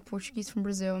our Portuguese from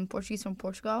Brazil and Portuguese from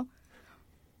Portugal,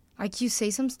 like you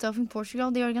say some stuff in Portugal,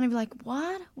 they are gonna be like,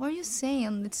 "What? What are you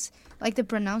saying?" It's like the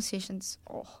pronunciations.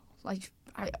 Oh, like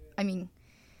I mean,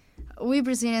 we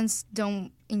Brazilians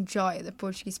don't enjoy the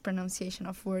Portuguese pronunciation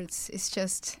of words. It's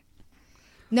just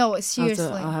no, seriously.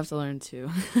 I'll have to learn too.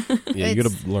 Yeah, you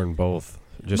gotta learn both.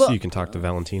 Just so you can talk to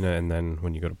Valentina, and then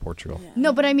when you go to Portugal. Yeah.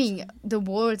 No, but I mean, the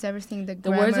words, everything, the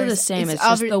words are the same. It's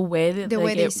just the way that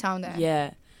they sound.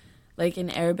 Yeah, like in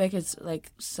Arabic, it's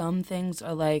like some things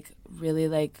are like really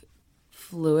like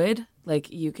fluid,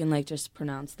 like you can like just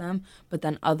pronounce them, but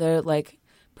then other like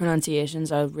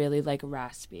pronunciations are really like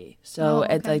raspy. So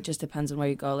it like just depends on where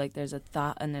you go. Like there's a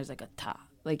tha and there's like a ta.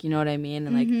 Like you know what I mean?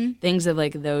 And like things of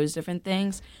like those different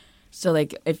things. So,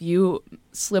 like, if you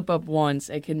slip up once,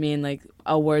 it could mean, like,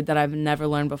 a word that I've never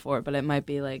learned before, but it might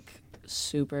be, like,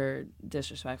 super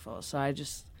disrespectful. So I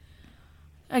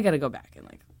got to go back and,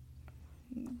 like,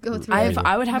 go through it.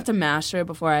 I would have to master it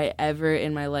before I ever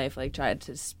in my life, like, tried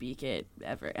to speak it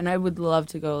ever. And I would love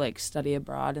to go, like, study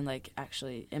abroad and, like,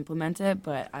 actually implement it,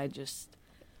 but I just...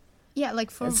 Yeah,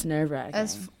 like, it's nerve-wracking.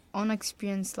 As on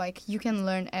experience, like, you can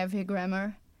learn every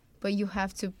grammar, but you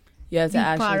have to... You have to be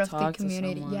actually part of talk the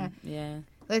community. to someone. Yeah.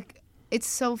 Like it's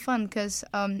so fun because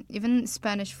even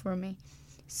Spanish for me.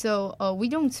 So we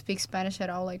don't speak Spanish at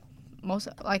all. Like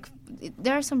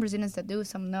there are some Brazilians that do,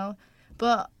 some no.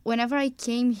 But whenever I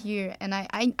came here and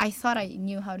I thought I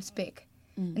knew how to speak,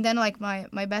 and then like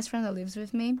my best friend that lives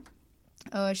with me,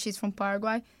 she's from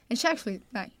Paraguay, and she's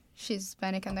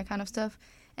Hispanic and that kind of stuff.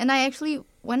 And I actually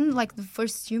when like the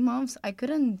first 2 months I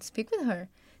couldn't speak with her.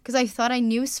 Because I thought I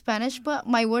knew Spanish, but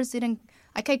my words didn't...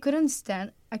 Like, I could understand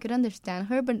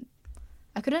her, but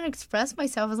I couldn't express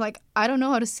myself. I was like, I don't know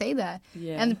how to say that.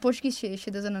 Yeah. And Portuguese, she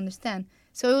doesn't understand.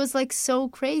 So it was, like, so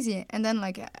crazy. And then,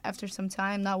 like, after some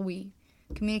time, now we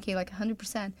communicate, like,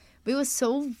 100%. But it was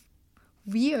so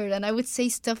weird. And I would say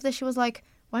stuff that she was like,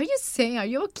 what are you saying? Are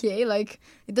you okay? Like,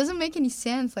 it doesn't make any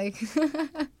sense. Like,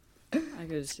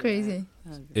 it's crazy.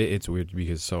 It's weird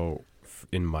because, so,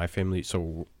 in my family,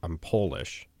 so I'm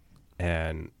Polish.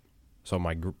 And so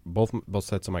both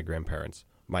sets of my grandparents,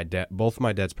 both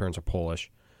my dad's parents are Polish,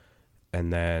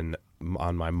 and then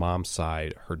on my mom's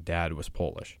side, her dad was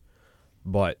Polish,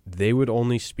 but they would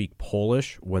only speak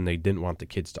Polish when they didn't want the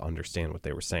kids to understand what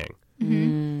they were saying.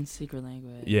 Secret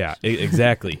language. Yeah,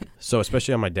 exactly. So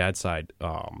especially on my dad's side,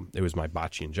 it was my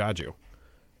Baci and Jaju,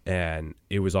 and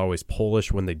it was always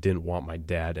Polish when they didn't want my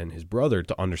dad and his brother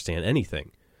to understand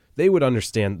anything. They would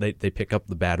understand. They pick up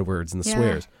the bad words and the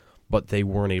swears. but they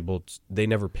weren't able to, they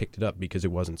never picked it up because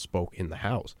it wasn't spoke in the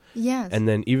house. Yes. And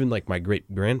then even like my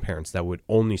great grandparents that would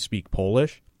only speak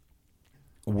Polish,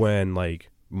 when like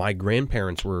my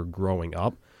grandparents were growing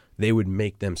up, they would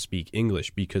make them speak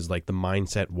English because like the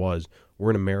mindset was,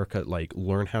 we're in America, like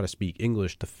learn how to speak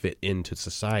English to fit into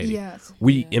society. Yes.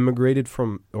 We immigrated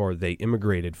from, or they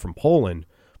immigrated from Poland,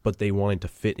 but they wanted to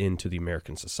fit into the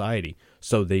American society.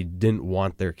 So they didn't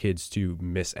want their kids to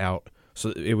miss out.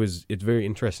 So it's very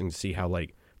interesting to see how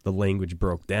like the language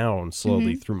broke down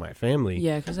slowly through my family.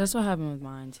 Yeah, because that's what happened with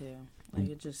mine too. Like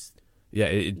it just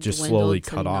it just dwindled slowly to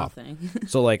cut off. nothing.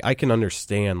 So like I can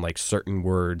understand like certain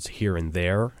words here and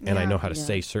there, and I Yeah. know how to Yeah.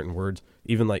 say certain words.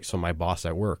 Even like, so my boss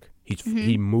at work,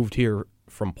 he moved here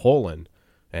from Poland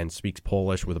and speaks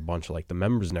Polish with a bunch of like the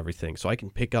members and everything. So I can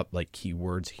pick up like key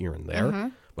words here and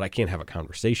there, but I can't have a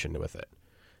conversation with it.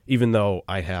 Even though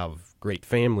I have great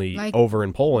family Like, over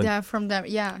in Poland, Yeah, from that.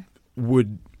 Yeah.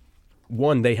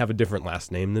 they have a different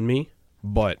last name than me,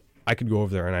 but I could go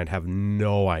over there and I'd have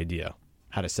no idea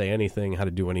how to say anything, how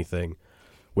to do anything.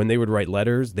 When they would write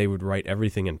letters, they would write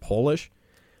everything in Polish,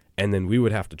 and then we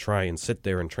would have to try and sit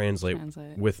there and translate.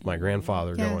 With my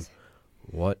grandfather Yes. going,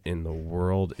 what in the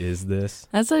world is this?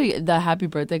 That's like the happy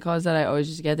birthday calls that I always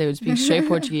used to get. They would speak straight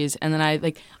Portuguese, and then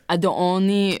the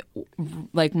only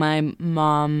like my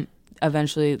mom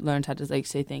eventually learned how to like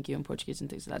say thank you in Portuguese and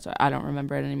things like that. So I don't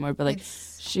remember it anymore. But like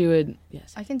she would,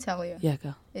 yes, I can tell you. yeah,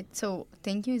 go. So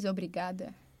thank you is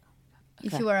obrigada.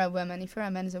 If Okay. you are a woman, if you're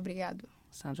a man, is obrigado.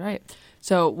 Sounds right.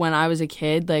 So when I was a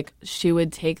kid, like she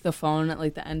would take the phone at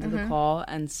like the end of the call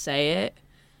and say it,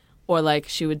 or like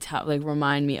she would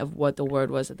remind me of what the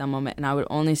word was at that moment, and I would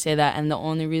only say that. And the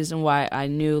only reason why I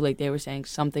knew like they were saying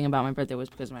something about my birthday was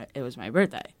because it was my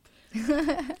birthday.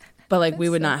 But like we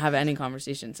would not have any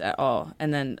conversations at all.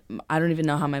 And then I don't even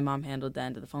know how my mom handled the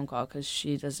end of the phone call because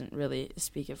she doesn't really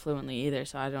speak it fluently either.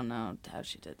 So I don't know how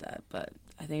she did that. But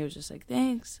I think it was just like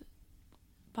thanks,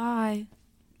 bye.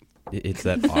 It's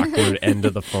that awkward end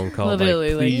of the phone call.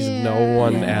 Literally, like, like- please, no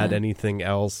one Yeah. add anything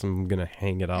else. I'm going to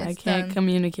hang it up. I It's can't done.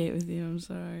 communicate with you. I'm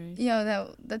sorry.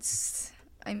 Yeah,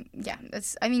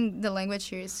 I mean the language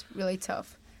here is really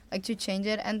tough. Like to change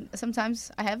it, and sometimes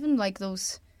I haven't like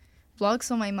those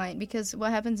blocks on my mind because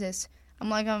what happens is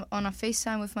I'm on a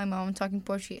FaceTime with my mom talking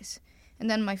Portuguese, and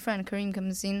then my friend Karim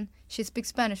comes in, she speaks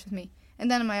Spanish with me, and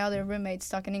then my other roommate's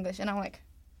talking English, and I'm like,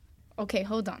 okay,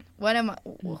 hold on, what am I?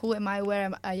 Who am I? Where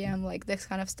I am? Like this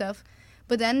kind of stuff.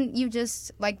 But then you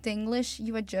just like the English,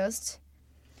 you adjust.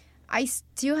 I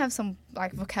still have some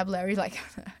like vocabulary, like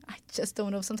I just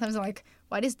don't know. Sometimes I'm like,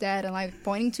 what is that? And like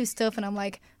pointing to stuff, and I'm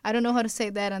like, I don't know how to say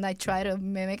that, and I try to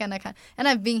mimic, and I can't. And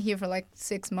I've been here for like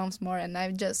 6 months more, and I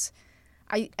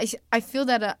feel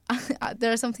that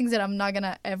there are some things that I'm not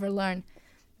gonna ever learn,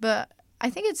 but I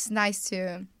think it's nice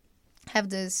to have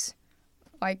this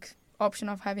like option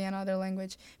of having another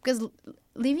language, because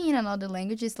living in another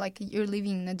language is like you're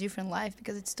living in a different life,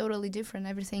 because it's totally different.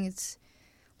 Everything is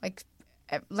like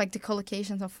the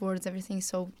collocations of words, everything is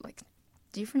so like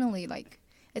differently. Like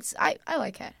it's I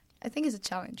like it. I think it's a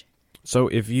challenge. So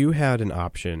if you had an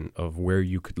option of where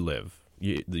you could live,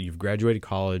 you've graduated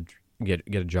college, get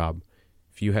a job.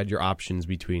 If you had your options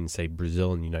between, say,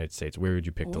 Brazil and the United States, where would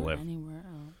you pick to Or live? anywhere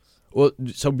else. Well,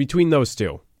 so between those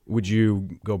two, would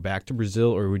you go back to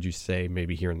Brazil, or would you say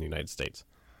maybe here in the United States?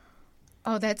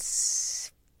 Oh,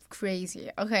 that's crazy.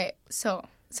 Okay, so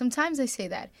sometimes I say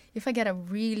that if I get a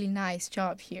really nice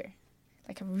job here,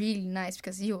 like a really nice,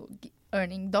 because you're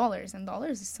earning dollars, and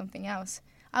dollars is something else,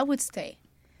 I would stay.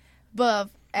 But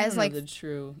I as don't like know the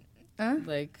true, Huh?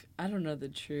 like I don't know the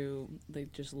true,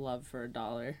 like just love for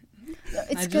 $1.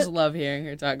 it's I just good. love hearing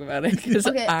her talk about it because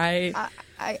Okay,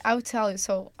 I'll tell you.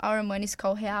 So our money is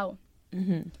called real.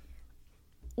 Mhm.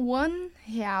 1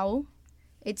 real,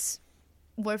 it's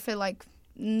worth it like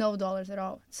no dollars at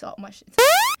all. So much.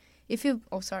 If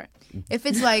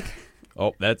it's like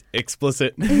Oh, that's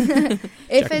explicit. if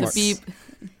Check mark. it's Beep.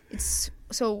 it's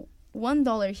so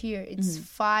 $1 here, it's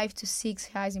 5 to 6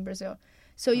 reais in Brazil.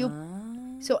 So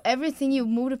so everything you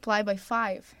multiply by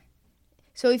 5.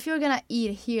 So if you're gonna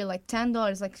eat here like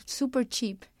 $10, like super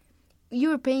cheap,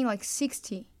 you're paying like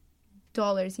 $60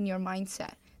 in your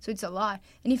mindset. So it's a lot.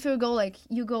 And if you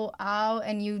go out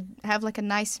and you have like a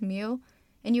nice meal,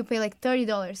 and you pay like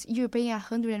 $30, you're paying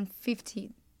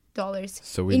 $150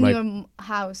 So we in might. your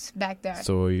house back there.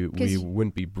 So we 'Cause-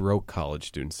 wouldn't be broke college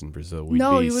students in Brazil. We'd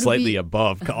No, be you would slightly be-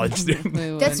 above college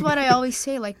students. That's what I always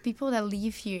say. Like people that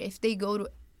live here, if they go to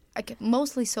like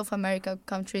mostly South America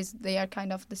countries, they are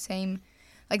kind of the same.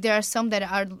 Like there are some that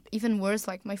are even worse.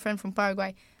 Like my friend from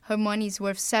Paraguay, her money is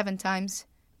worth 7 times.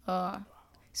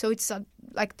 So it's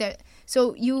like that.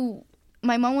 So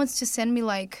my mom wants to send me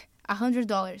like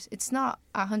 $100. It's not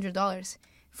 $100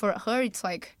 for her. It's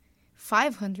like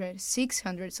 500,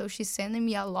 600. So she's sending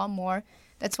me a lot more.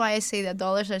 That's why I say that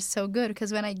dollars are so good,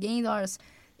 because when I gain dollars,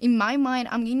 in my mind,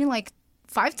 I'm gaining like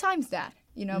 5 times that,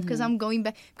 you know, because I'm going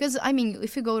back. Because, I mean,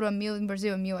 if you go to a meal in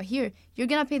Brazil, a meal here, you're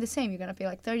going to pay the same. You're going to pay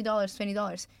like $30,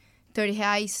 $20, 30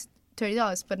 reais,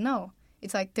 $30. But no,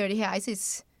 it's like 30 reais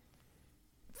is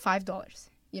 $5,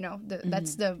 you know.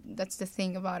 That's the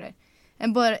thing about it.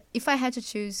 But if I had to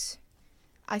choose,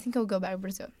 I think I would go back to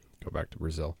Brazil. Go back to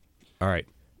Brazil. All right.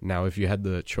 Now, if you had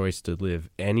the choice to live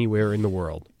anywhere in the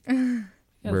world,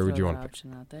 where would you want to pick?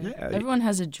 Option out there. Yeah. Everyone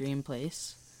has a dream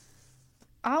place.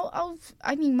 I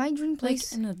mean, my dream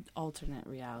place. Like in an alternate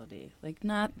reality. Like,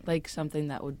 not like something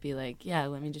that would be like, yeah,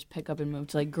 let me just pick up and move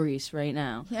to like Greece right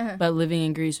now. Yeah. But living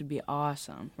in Greece would be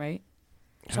awesome, right?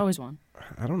 There's always one.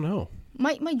 I don't know.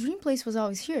 My dream place was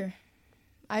always here.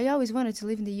 I always wanted to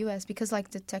live in the U.S. because, like,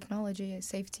 the technology and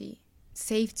safety.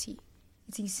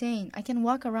 It's insane. I can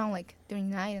walk around, like, during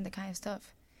the night and that kind of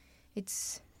stuff.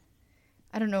 It's,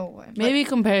 I don't know. Maybe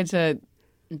compared to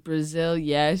Brazil,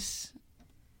 yes.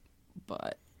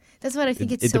 But that's what I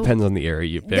think It depends on the area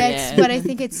you pick. That's what I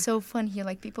think it's so fun here.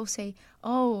 Like, people say,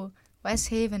 oh, West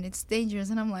Haven, it's dangerous.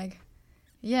 And I'm like,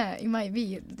 yeah, it might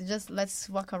be. Just let's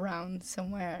walk around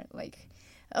somewhere. Like,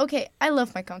 okay, I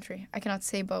love my country. I cannot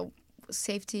say, but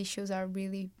safety issues are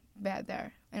really bad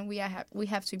there. And we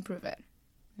have to improve it.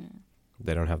 Yeah.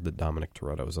 They don't have the Dominic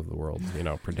Toretto's of the world, you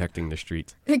know, protecting the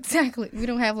streets. Exactly. We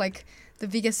don't have, like, the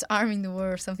biggest army in the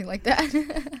world or something like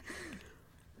that.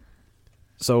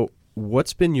 So,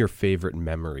 what's been your favorite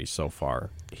memory so far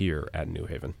here at New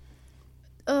Haven?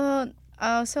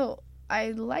 So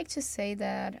I like to say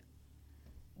that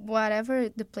whatever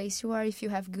the place you are, if you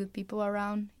have good people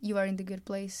around, you are in the good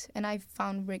place. And I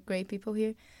found great people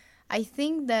here. I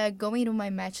think that going to my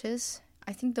matches,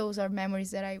 I think those are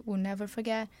memories that I will never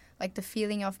forget. Like the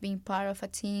feeling of being part of a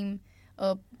team.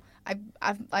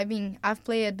 I've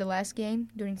played the last game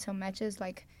during some matches,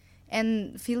 like,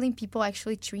 and feeling people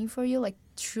actually cheering for you, like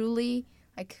truly,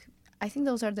 like, I think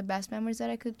those are the best memories that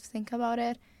I could think about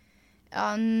it.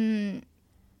 I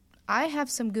have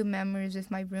some good memories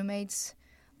with my roommates.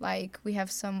 Like,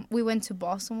 we went to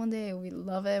Boston one day. We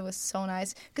love it. It was so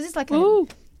nice. Because it's like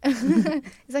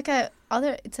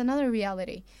it's another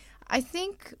reality. I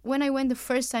think when I went the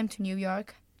first time to New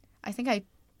York, I think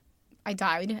I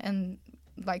died and,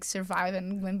 like, survived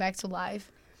and went back to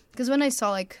life. Because when I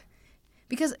saw, like,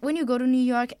 because when you go to New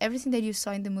York, everything that you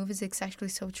saw in the movies is actually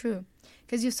so true.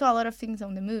 Because you saw a lot of things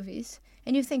on the movies,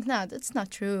 and you think, nah, that's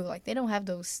not true. Like, they don't have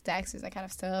those taxes, that kind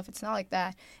of stuff. It's not like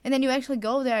that. And then you actually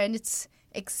go there, and it's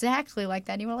exactly like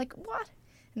that. And you were like, what?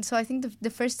 And so I think the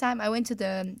first time I went to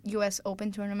the U.S.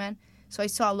 Open tournament, so I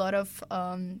saw a lot of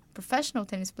professional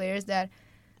tennis players that,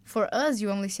 for us,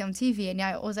 you only see on TV. And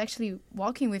I was actually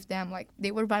walking with them. Like,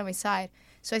 they were by my side.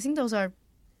 So I think those are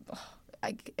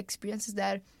experiences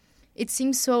that it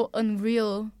seems so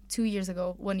unreal 2 years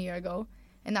ago, 1 year ago.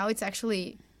 And now it's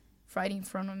actually right in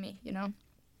front of me, you know?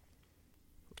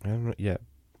 I don't know. Yeah.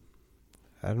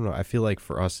 I don't know. I feel like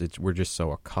for us, we're just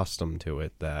so accustomed to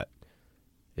it that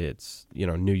it's, you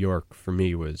know, New York for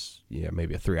me was,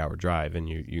 maybe a 3-hour drive and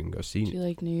you can go see. Do you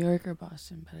like New York or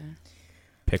Boston better?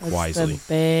 Pick That's wisely. a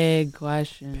big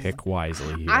question. Pick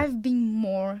wisely here. I've been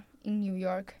more in New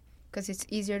York because it's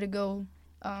easier to go.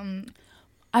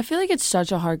 I feel like it's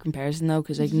such a hard comparison though,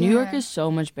 because like New York Yeah. is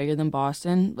so much bigger than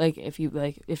Boston. Like if you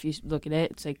look at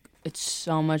it, it's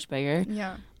so much bigger.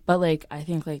 Yeah. But like I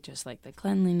think like just like the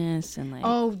cleanliness and like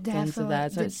Oh, things of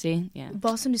that. So yeah,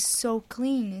 Boston is so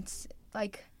clean. It's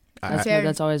like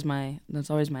that's always my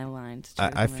line.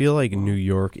 I feel like New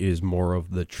York is more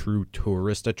of the true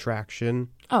tourist attraction.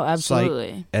 Oh,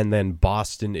 absolutely. And then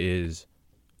Boston is,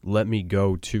 let me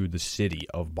go to the city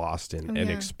of Boston and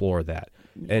explore that.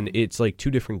 And it's like two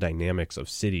different dynamics of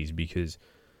cities, because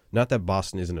not that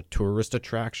Boston isn't a tourist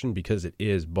attraction, because it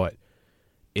is, but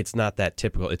it's not that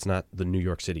typical. It's not the New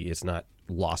York City. It's not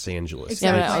Los Angeles.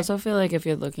 Exactly. Yeah, but I also feel like if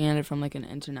you're looking at it from like an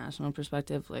international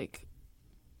perspective, like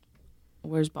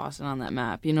where's Boston on that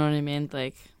map? You know what I mean?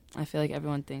 Like I feel like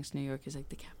everyone thinks New York is like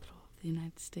the capital of the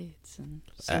United States, and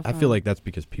I feel like that's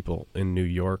because people in New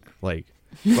York like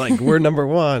we're number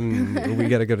one. We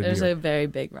got to go to there's New York. a very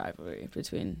big rivalry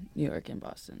between New York and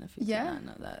Boston. If you did not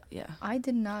know that, yeah, I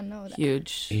did not know that.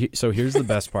 huge. So here's the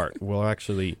best part.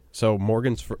 So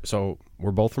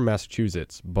we're both from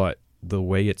Massachusetts, but the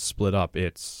way it's split up,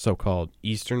 it's so-called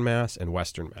Eastern Mass and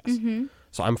Western Mass. Mm-hmm.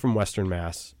 So I'm from Western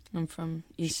Mass. I'm from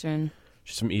Eastern.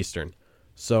 She's from Eastern.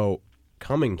 So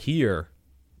coming here,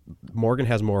 Morgan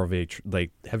has more of a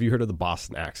like. Have you heard of the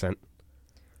Boston accent?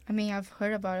 I mean, I've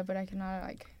heard about it, but I cannot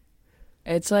like.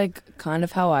 It's like kind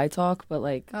of how I talk, but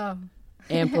like Oh.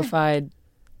 amplified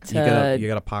to You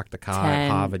gotta park the car 10.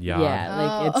 at Harvard Yard. Yeah,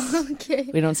 like it's okay.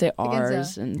 we don't say I can tell.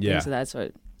 R's and Yeah. things of that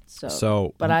sort. So,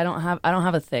 So, but I don't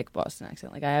have a thick Boston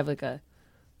accent. Like I have like a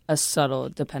subtle,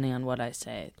 depending on what I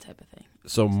say, type of thing.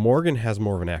 so Morgan has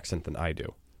more of an accent than I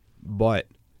do, but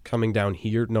coming down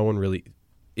here, no one really.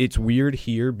 It's weird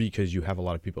here because you have a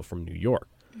lot of people from New York.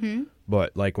 Hmm?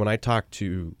 But like when I talk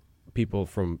to people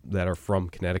that are from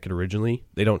Connecticut originally,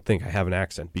 they don't think I have an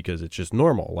accent because it's just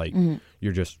normal. Like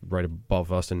you're just right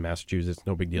above us in Massachusetts,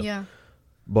 no big deal. Yeah.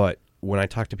 But when I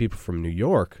talk to people from New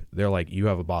York, they're like, "You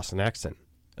have a Boston accent,"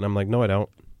 and I'm like, "No, I don't.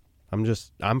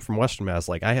 I'm from Western Mass.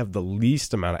 Like I have the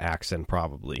least amount of accent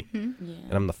probably, Yeah.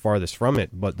 and I'm the farthest from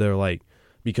it." But they're like,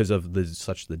 because of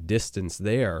the distance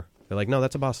there, they're like, "No,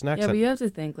 that's a Boston Yeah, accent." but you have to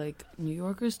think like New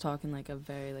Yorkers talk in like a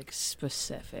very like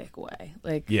specific way.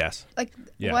 Like Yes. Like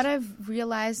Yes. what I've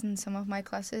realized in some of my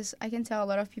classes, I can tell a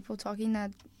lot of people talking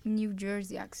that New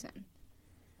Jersey accent.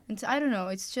 And I don't know,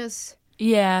 it's just.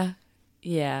 yeah.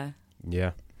 Yeah.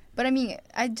 But I mean,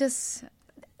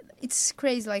 it's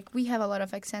crazy. Like we have a lot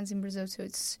of accents in Brazil, so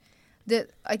it's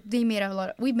we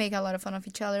make a lot of fun of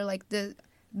each other. Like the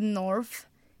north,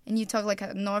 and you talk like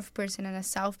a north person and a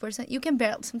south person. You can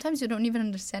sometimes you don't even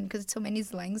understand because it's so many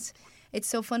slangs. It's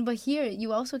so fun. But here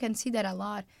you also can see that a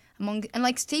lot and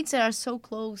like states that are so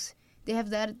close, they have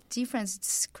that difference.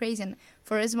 It's crazy. And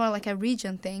for us, more like a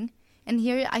region thing. And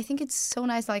here, I think it's so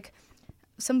nice. Like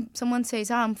someone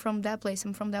says, I'm from that place,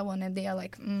 I'm from that one, and they are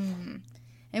like, and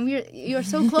you're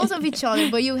so close of each other,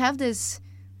 but you have this,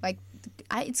 like,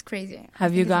 it's crazy.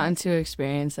 Have you gotten to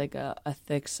experience like a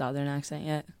thick Southern accent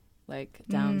yet? Like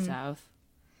down south?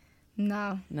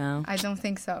 No, No. I don't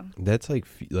think so. That's like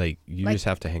you Like- just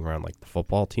have to hang around like the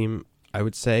football team, I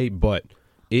would say, but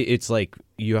it's like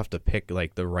you have to pick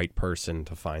like the right person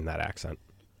to find that accent.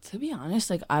 To be honest,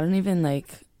 like I don't even like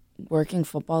working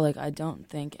football. Like I don't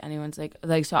think anyone's like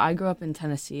so. I grew up in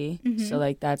Tennessee, so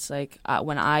like that's like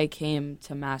when I came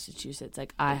to Massachusetts,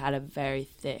 like I had a very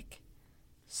thick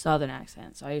Southern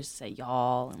accent, so I used to say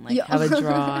y'all and like Yeah. have a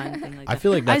draw and thing like that. I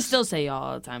feel like I that's, still say y'all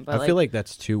all the time, but I feel like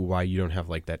that's too why you don't have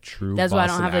like that true. that's why I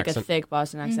don't Boston have like a accent. thick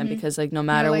Boston accent Mhm. because like no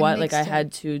matter like, what, like I mixed it.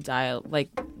 had two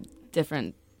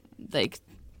different like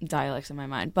dialects in my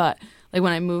mind. But like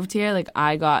when I moved here, like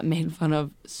I got made fun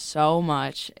of so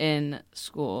much in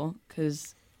school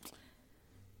because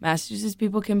Massachusetts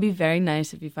people can be very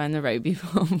nice if you find the right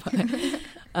people.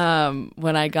 But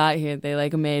when I got here, they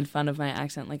like made fun of my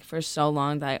accent like for so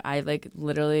long that I like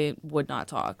literally would not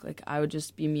talk. Like I would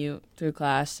just be mute through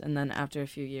class, and then after a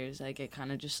few years, like it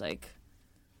kind of just like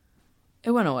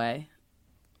it went away.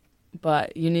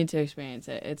 But you need to experience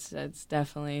it. It's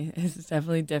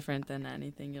definitely different than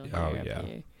anything you'll hear Oh, up yeah.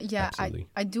 here. Yeah, Absolutely.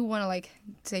 I do want to like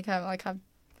take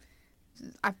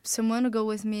someone to go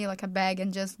with me, like a bag,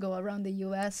 and just go around the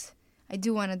U.S. I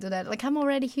do want to do that. Like I'm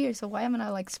already here, so why am I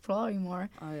not like exploring more?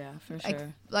 Oh yeah, for Like-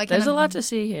 sure. Like There's and a lot to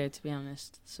see here, to be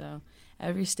honest. So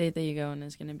every state that you go in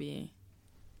is gonna be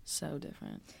so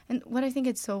different. And what I think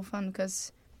it's so fun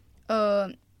because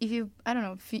if you, I don't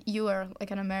know, if you are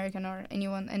like an American or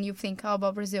anyone and you think, oh,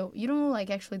 about Brazil, you don't know like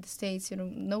actually the states, you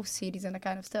don't know cities and that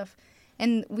kind of stuff.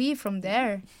 And we from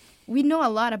there, we know a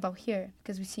lot about here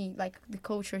because we see like the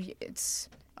culture, it's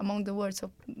among the world,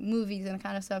 so movies and that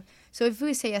kind of stuff. So if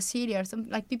we say a city or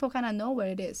something, like people kind of know where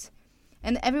it is.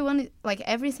 And everyone, like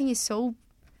everything is so,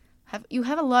 you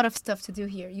have a lot of stuff to do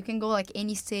here. You can go like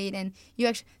any state and you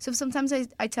actually, so sometimes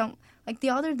I tell, like the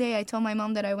other day I told my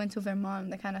mom that I went to Vermont,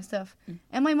 that kind of stuff.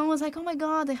 And my mom was like, oh my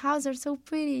God, the houses are so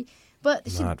pretty. But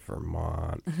she, Not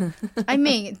Vermont. I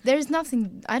mean, there's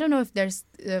nothing, I don't know if there's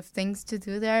things to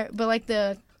do there, but like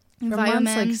the Vermont's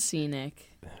environment. like scenic.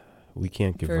 We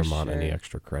can't give For Vermont any sure.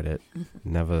 extra credit.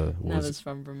 Never was. Neva's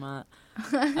from Vermont.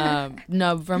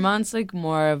 No, Vermont's like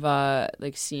more of a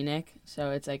like scenic,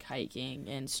 so it's like hiking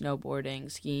and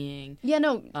snowboarding, skiing. Yeah,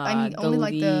 no, I mean the only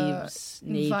like leaves,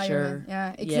 the nature. environment.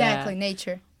 Yeah, exactly,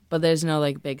 nature. But there's no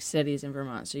like big cities in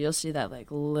Vermont, so you'll see that like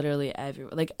literally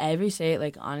everywhere. Like every state,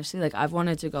 like honestly, like I've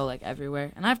wanted to go like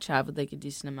everywhere, and I've traveled like a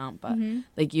decent amount. But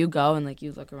like you go and like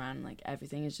you look around, and, like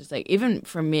everything is just like even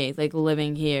for me, like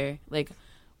living here, like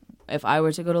if I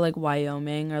were to go to like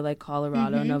Wyoming or like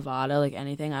Colorado, Nevada, like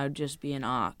anything, I would just be in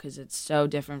awe because it's so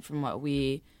different from what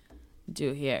we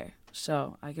do here.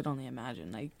 So I could only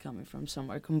imagine like coming from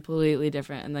somewhere completely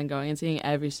different and then going and seeing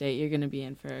every state, you're gonna be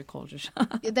in for a culture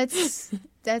shock. Yeah, that's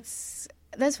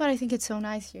what I think it's so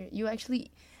nice here. You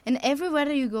actually, and everywhere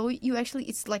that you go, you actually,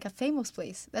 it's like a famous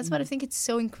place. That's what I think it's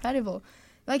so incredible.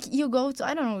 Like you go to,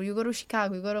 I don't know, you go to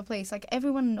Chicago, you go to a place, like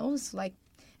everyone knows, like,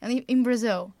 and in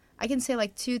Brazil, I can say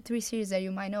like 2-3 cities that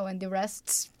you might know, and the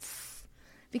rest,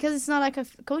 because it's not like a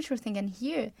cultural thing. And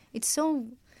here, it's so,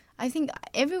 I think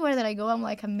everywhere that I go, I'm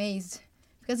like amazed,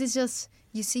 because it's just,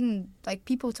 you see like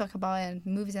people talk about it and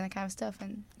movies and that kind of stuff,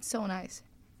 and it's so nice.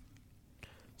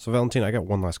 So, Valentina, I got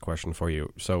one last question for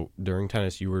you. So, during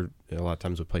tennis, you were, a lot of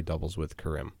times would play doubles with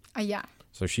Karim. Yeah.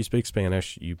 So, she speaks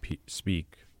Spanish, you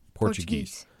speak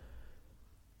Portuguese.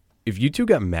 If you two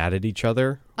got mad at each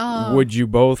other, would you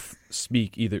both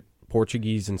speak either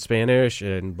Portuguese and Spanish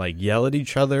and, like, yell at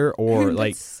each other? Or,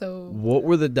 like, what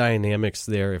were the dynamics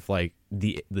there if, like,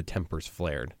 the tempers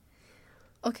flared?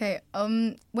 Okay,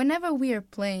 whenever we are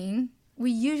playing, we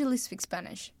usually speak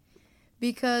Spanish.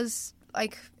 Because,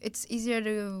 like, it's easier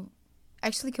to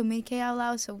actually communicate out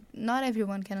loud, so not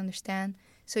everyone can understand.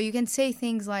 So you can say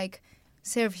things like,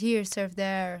 serve here, serve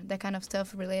there, that kind of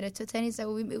stuff related to tennis that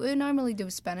we normally do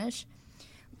with Spanish.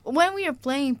 When we are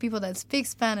playing people that speak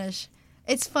Spanish,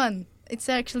 it's fun. It's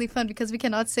actually fun because we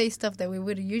cannot say stuff that we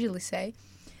would usually say.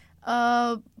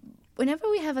 Whenever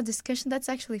we have a discussion, that's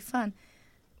actually fun.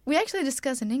 We actually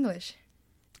discuss in English.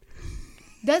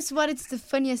 That's what it's the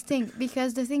funniest thing,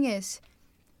 because the thing is,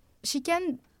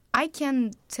 I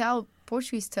can tell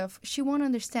Portuguese stuff, she won't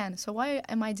understand. So why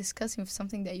am I discussing with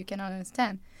something that you cannot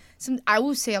understand? I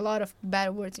will say a lot of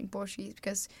bad words in Portuguese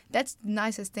because that's the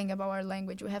nicest thing about our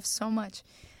language. We have so much.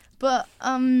 But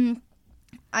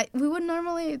we would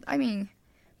normally, I mean,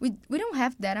 we don't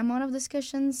have that amount of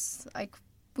discussions. Like,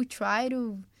 we try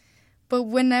to, but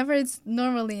whenever it's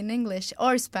normally in English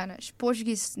or Spanish,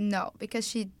 Portuguese, no,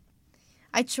 because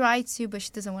I try to, but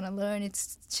she doesn't want to learn.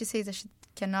 She says that she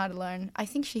cannot learn. I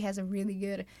think she has a really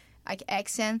good like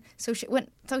accent, so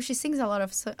she sings a lot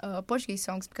of Portuguese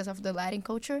songs because of the Latin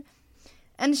culture,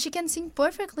 and she can sing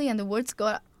perfectly, and the words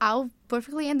go out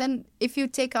perfectly. And then if you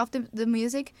take off the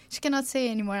music, she cannot say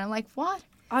anymore. I'm like, what?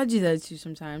 I do that too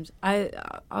sometimes.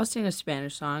 I'll sing a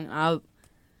Spanish song.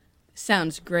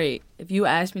 Sounds great. If you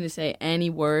ask me to say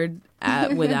any word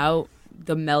without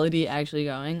the melody actually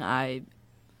going, I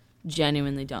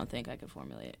genuinely don't think I could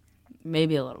formulate it.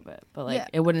 Maybe a little bit, but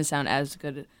it wouldn't sound as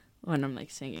good when I'm like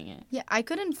singing it. Yeah, I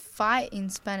couldn't fight in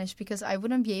Spanish because I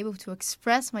wouldn't be able to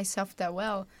express myself that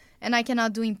well, and I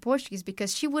cannot do in Portuguese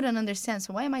because she wouldn't understand.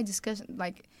 So why am I discussing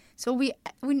like? So we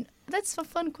that's a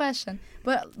fun question.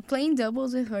 But playing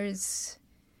doubles with her is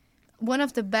one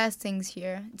of the best things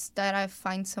here. It's that I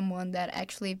find someone that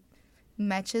actually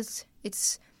matches.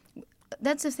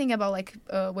 That's the thing about like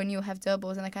when you have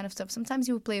doubles and that kind of stuff. Sometimes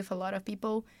you play with a lot of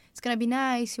people. It's gonna be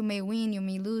nice. You may win, you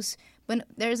may lose. But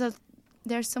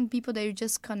there's some people that you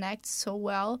just connect so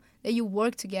well that you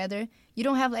work together. You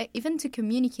don't have like even to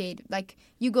communicate. Like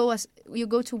you go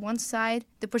to one side,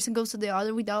 the person goes to the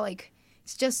other without like.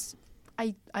 It's just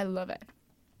I love it.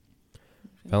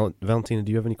 Valentina,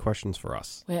 do you have any questions for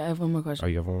us? Wait, I have one more question. Oh,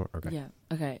 you have one more? Okay. Yeah.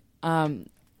 Okay.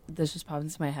 This just popped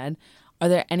into my head. Are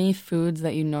there any foods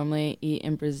that you normally eat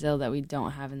in Brazil that we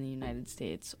don't have in the United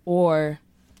States, or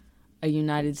a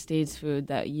United States food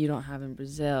that you don't have in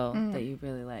Brazil that you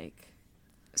really like?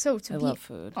 So to love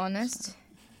food. Honest,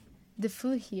 the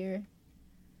food here,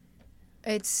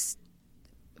 it's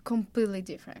completely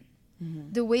different.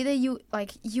 Mm-hmm. The way that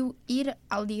you eat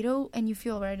a little and you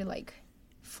feel already like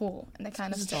full and that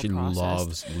kind of stuff. She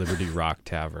loves Liberty Rock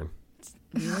Tavern.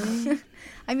 Really?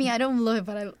 I mean, I don't love it,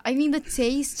 but I mean the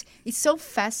taste. It's so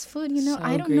fast food, you know. So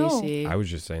I don't greasy. know. I was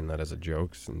just saying that as a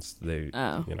joke, since they,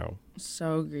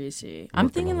 so greasy. I'm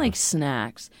thinking like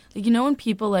snacks, like when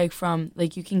people like from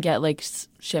like you can get like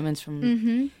shipments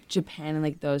from Japan and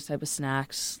like those type of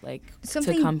snacks like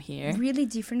something to come here. Really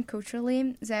different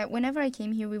culturally is that whenever I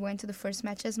came here, we went to the first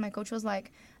matches. My coach was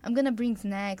like, "I'm gonna bring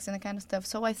snacks and that kind of stuff."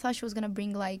 So I thought she was gonna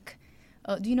bring like.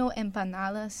 Do you know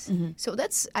empanadas? Mm-hmm. So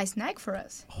that's a snack for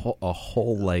us. A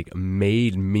whole like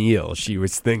made meal. She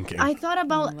was thinking. I thought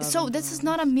about this is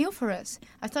not a meal for us.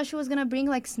 I thought she was gonna bring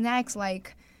like snacks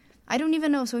like I don't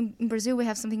even know. So in Brazil we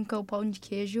have something called pão de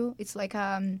queijo. It's like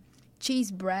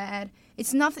cheese bread.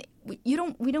 It's nothing. We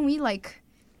don't eat like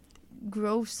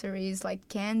groceries like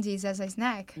candies as a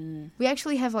snack. We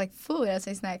actually have like food as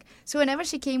a snack. So whenever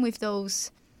she came with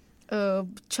those.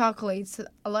 Chocolates,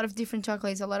 a lot of different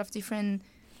chocolates, a lot of different.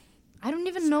 I don't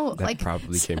even know. That like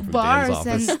probably came from bars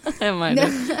Dan's office.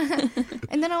 And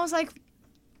and then I was like,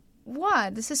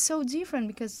 "What? This is so different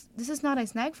because this is not a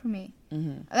snack for me."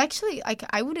 Mm-hmm. Actually, like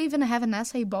I would even have an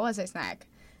acai bowl as a snack,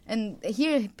 and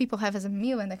here people have as a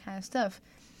meal and that kind of stuff.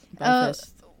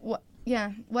 Breakfast.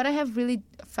 What I have really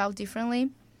felt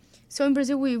differently. So in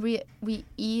Brazil, we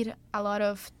eat a lot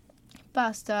of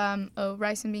pasta,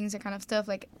 rice and beans, that kind of stuff,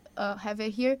 like have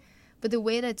it here, but the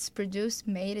way that it's produced,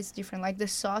 made, is different. Like the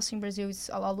sauce in Brazil is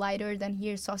a lot lighter than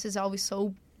here. Sauce is always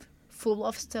so full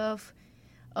of stuff.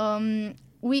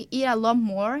 We eat a lot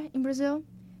more in Brazil,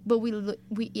 but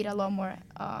we eat a lot more,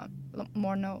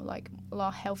 like a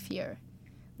lot healthier.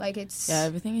 Like it's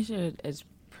everything is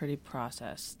pretty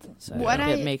processed, so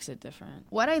it makes it different.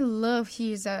 What I love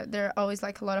here is that there are always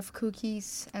like a lot of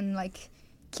cookies and like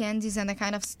candies and the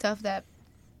kind of stuff that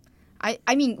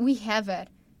I mean we have it,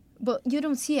 but you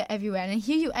don't see it everywhere. And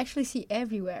here you actually see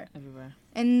everywhere.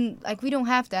 And like we don't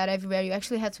have that everywhere. You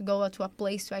actually have to go out to a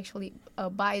place to actually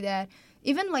buy that.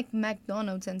 Even like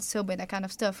McDonald's and Subway, that kind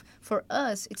of stuff. For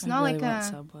us, it's not really like want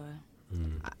Subway.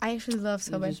 I actually love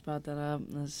Subway. You just brought that up.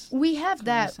 We have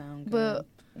that, but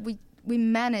we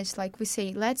manage, like we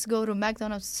say, let's go to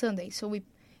McDonald's Sunday. So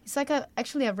it's like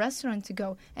actually a restaurant to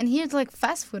go. And here it's like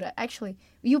fast food, actually.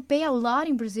 You pay a lot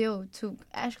in Brazil to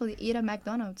actually eat at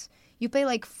McDonald's. You pay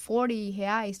like 40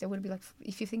 reais. That would be like,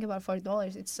 if you think about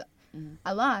 $40, it's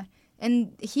a lot.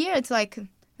 And here it's like,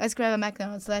 let's grab a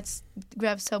McDonald's, let's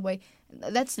grab Subway.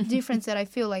 That's the difference that I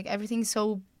feel like everything's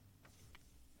so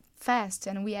fast,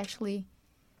 and we actually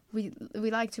we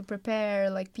like to prepare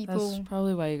like people. That's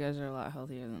probably why you guys are a lot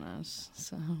healthier than us.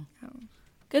 So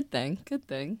good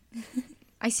thing.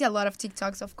 I see a lot of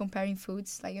TikToks of comparing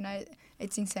foods, like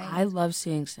it's insane. I love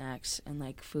seeing snacks and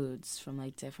like foods from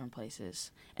like different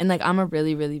places, and like I'm a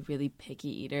really really really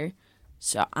picky eater,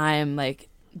 so I am like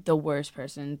the worst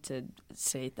person to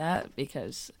say that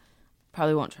because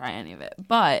probably won't try any of it,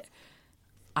 but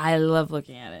I love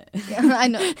looking at it. Yeah, I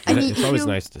know. I mean, it's always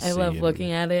nice to see. I love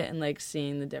looking at it and like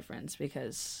seeing the difference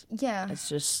because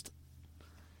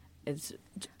it's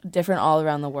different all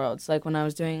around the world. So like when I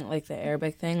was doing like the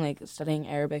Arabic thing, like studying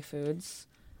Arabic foods,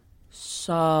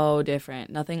 so different.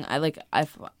 Nothing I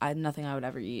nothing I would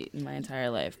ever eat in my entire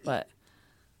life, but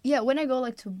yeah, when I go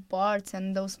like to bars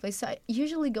and those places, I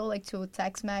usually go like to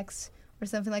Tex-Mex or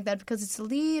something like that because it's a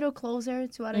little closer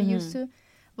to what I used to.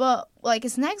 But like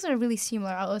snacks are really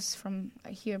similar. I was from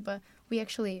here, but we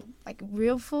actually like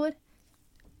real food.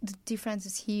 The difference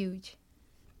is huge.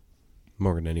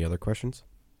 Morgan, any other questions?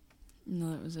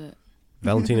 No, that was it.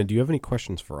 Valentina, do you have any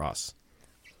questions for us?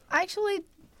 Actually,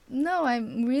 no.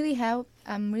 I'm really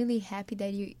happy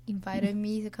that you invited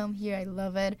me to come here. I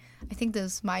love it. I think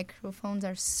those microphones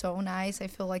are so nice. I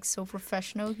feel like so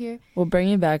professional here. We'll bring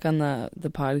you back on the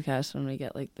podcast when we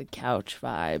get like the couch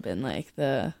vibe and like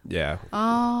the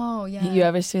Oh yeah. You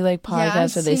ever see like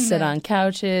podcasts where they sit on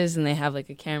couches and they have like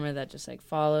a camera that just like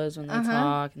follows when they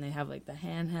talk, and they have like the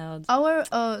handhelds.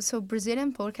 Our so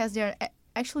Brazilian podcasts, they're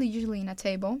actually usually in a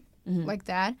table like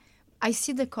that. I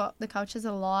see the couches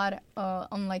a lot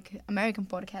on like American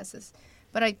podcasts,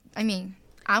 but I mean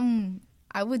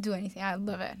I would do anything. I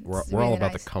love it. We're really all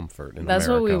about the comfort in That's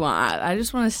America. what we want. I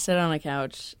just want to sit on a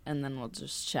couch and then we'll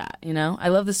just chat. You know, I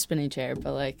love the spinny chair,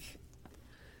 but like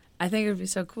I think it would be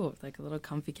so cool with like a little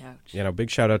comfy couch. You know, big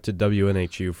shout out to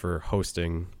WNHU for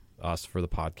hosting us for the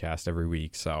podcast every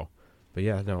week. So, but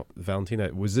yeah, no,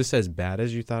 Valentina, was this as bad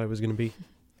as you thought it was going to be?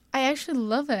 I actually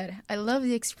love it. I love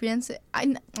the experience. I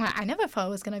never thought it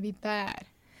was going to be bad.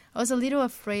 I was a little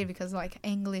afraid because, like,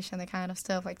 English and the kind of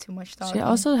stuff, like, too much talking. She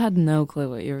also had no clue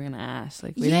what you were going to ask.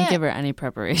 Like, we didn't give her any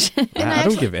preparation. I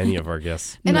don't give any of our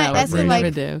guests. And I asked him,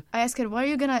 like, do. I asked her, what are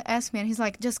you going to ask me? And he's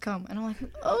like, just come. And I'm like,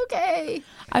 okay.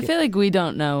 I feel like we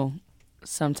don't know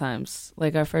sometimes.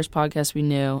 Like, our first podcast we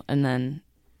knew, and then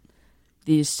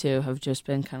these two have just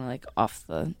been kind of, like, off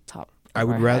the top. I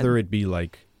would rather it be,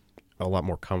 like, a lot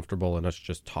more comfortable and us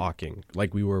just talking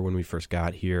like we were when we first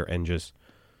got here and just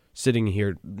sitting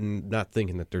here not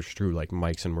thinking that there's true like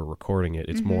mics and we're recording it.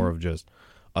 It's more of just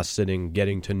us sitting,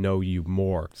 getting to know you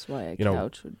more. That's why a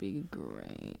couch would be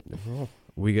great. Well,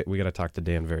 we got to talk to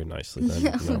Dan very nicely then.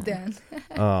 Yeah,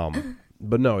 Dan.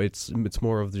 But no, it's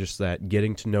more of just that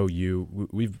getting to know you.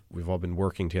 We've all been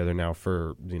working together now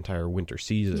for the entire winter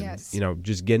season. Yes. You know,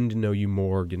 just getting to know you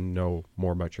more, getting to know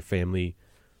more about your family,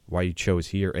 why you chose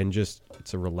here, and just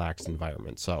it's a relaxed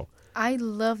environment. So I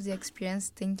love the experience.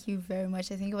 Thank you very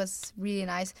much. I think it was really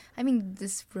nice. I mean,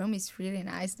 this room is really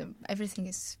nice. Everything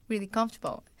is really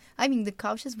comfortable. I mean, the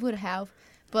couches would help,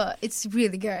 but it's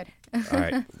really good. All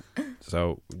right.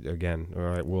 So again, all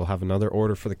right, we'll have another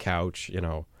order for the couch. You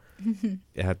know,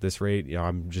 at this rate, you know,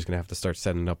 I'm just gonna have to start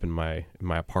setting up in my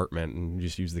apartment and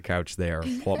just use the couch there.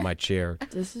 Pull up my chair,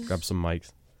 grab some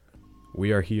mics.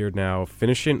 We are here now,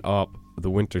 finishing up the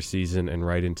winter season and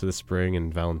right into the spring.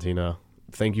 And Valentina,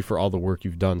 thank you for all the work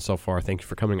you've done so far. Thank you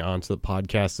for coming on to the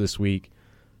podcast this week.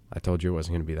 I told you it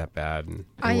wasn't going to be that bad. And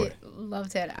I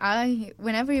loved it.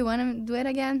 Whenever you want to do it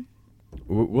again,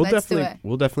 Let's do it.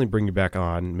 We'll definitely bring you back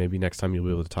on. Maybe next time you'll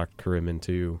be able to talk Karim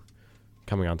into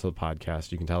coming onto the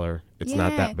podcast. You can tell her it's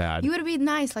not that bad. You would be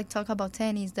nice, like talk about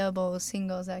tennis, doubles,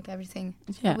 singles, like everything.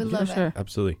 Yeah, we for love sure. it.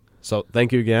 Absolutely. So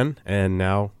thank you again, and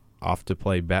now off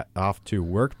to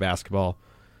work basketball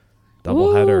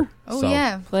doubleheader. Oh So,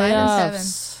 yeah, 5 and 7.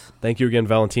 Playoffs. Thank you again,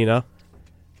 Valentina.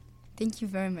 Thank you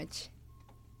very much.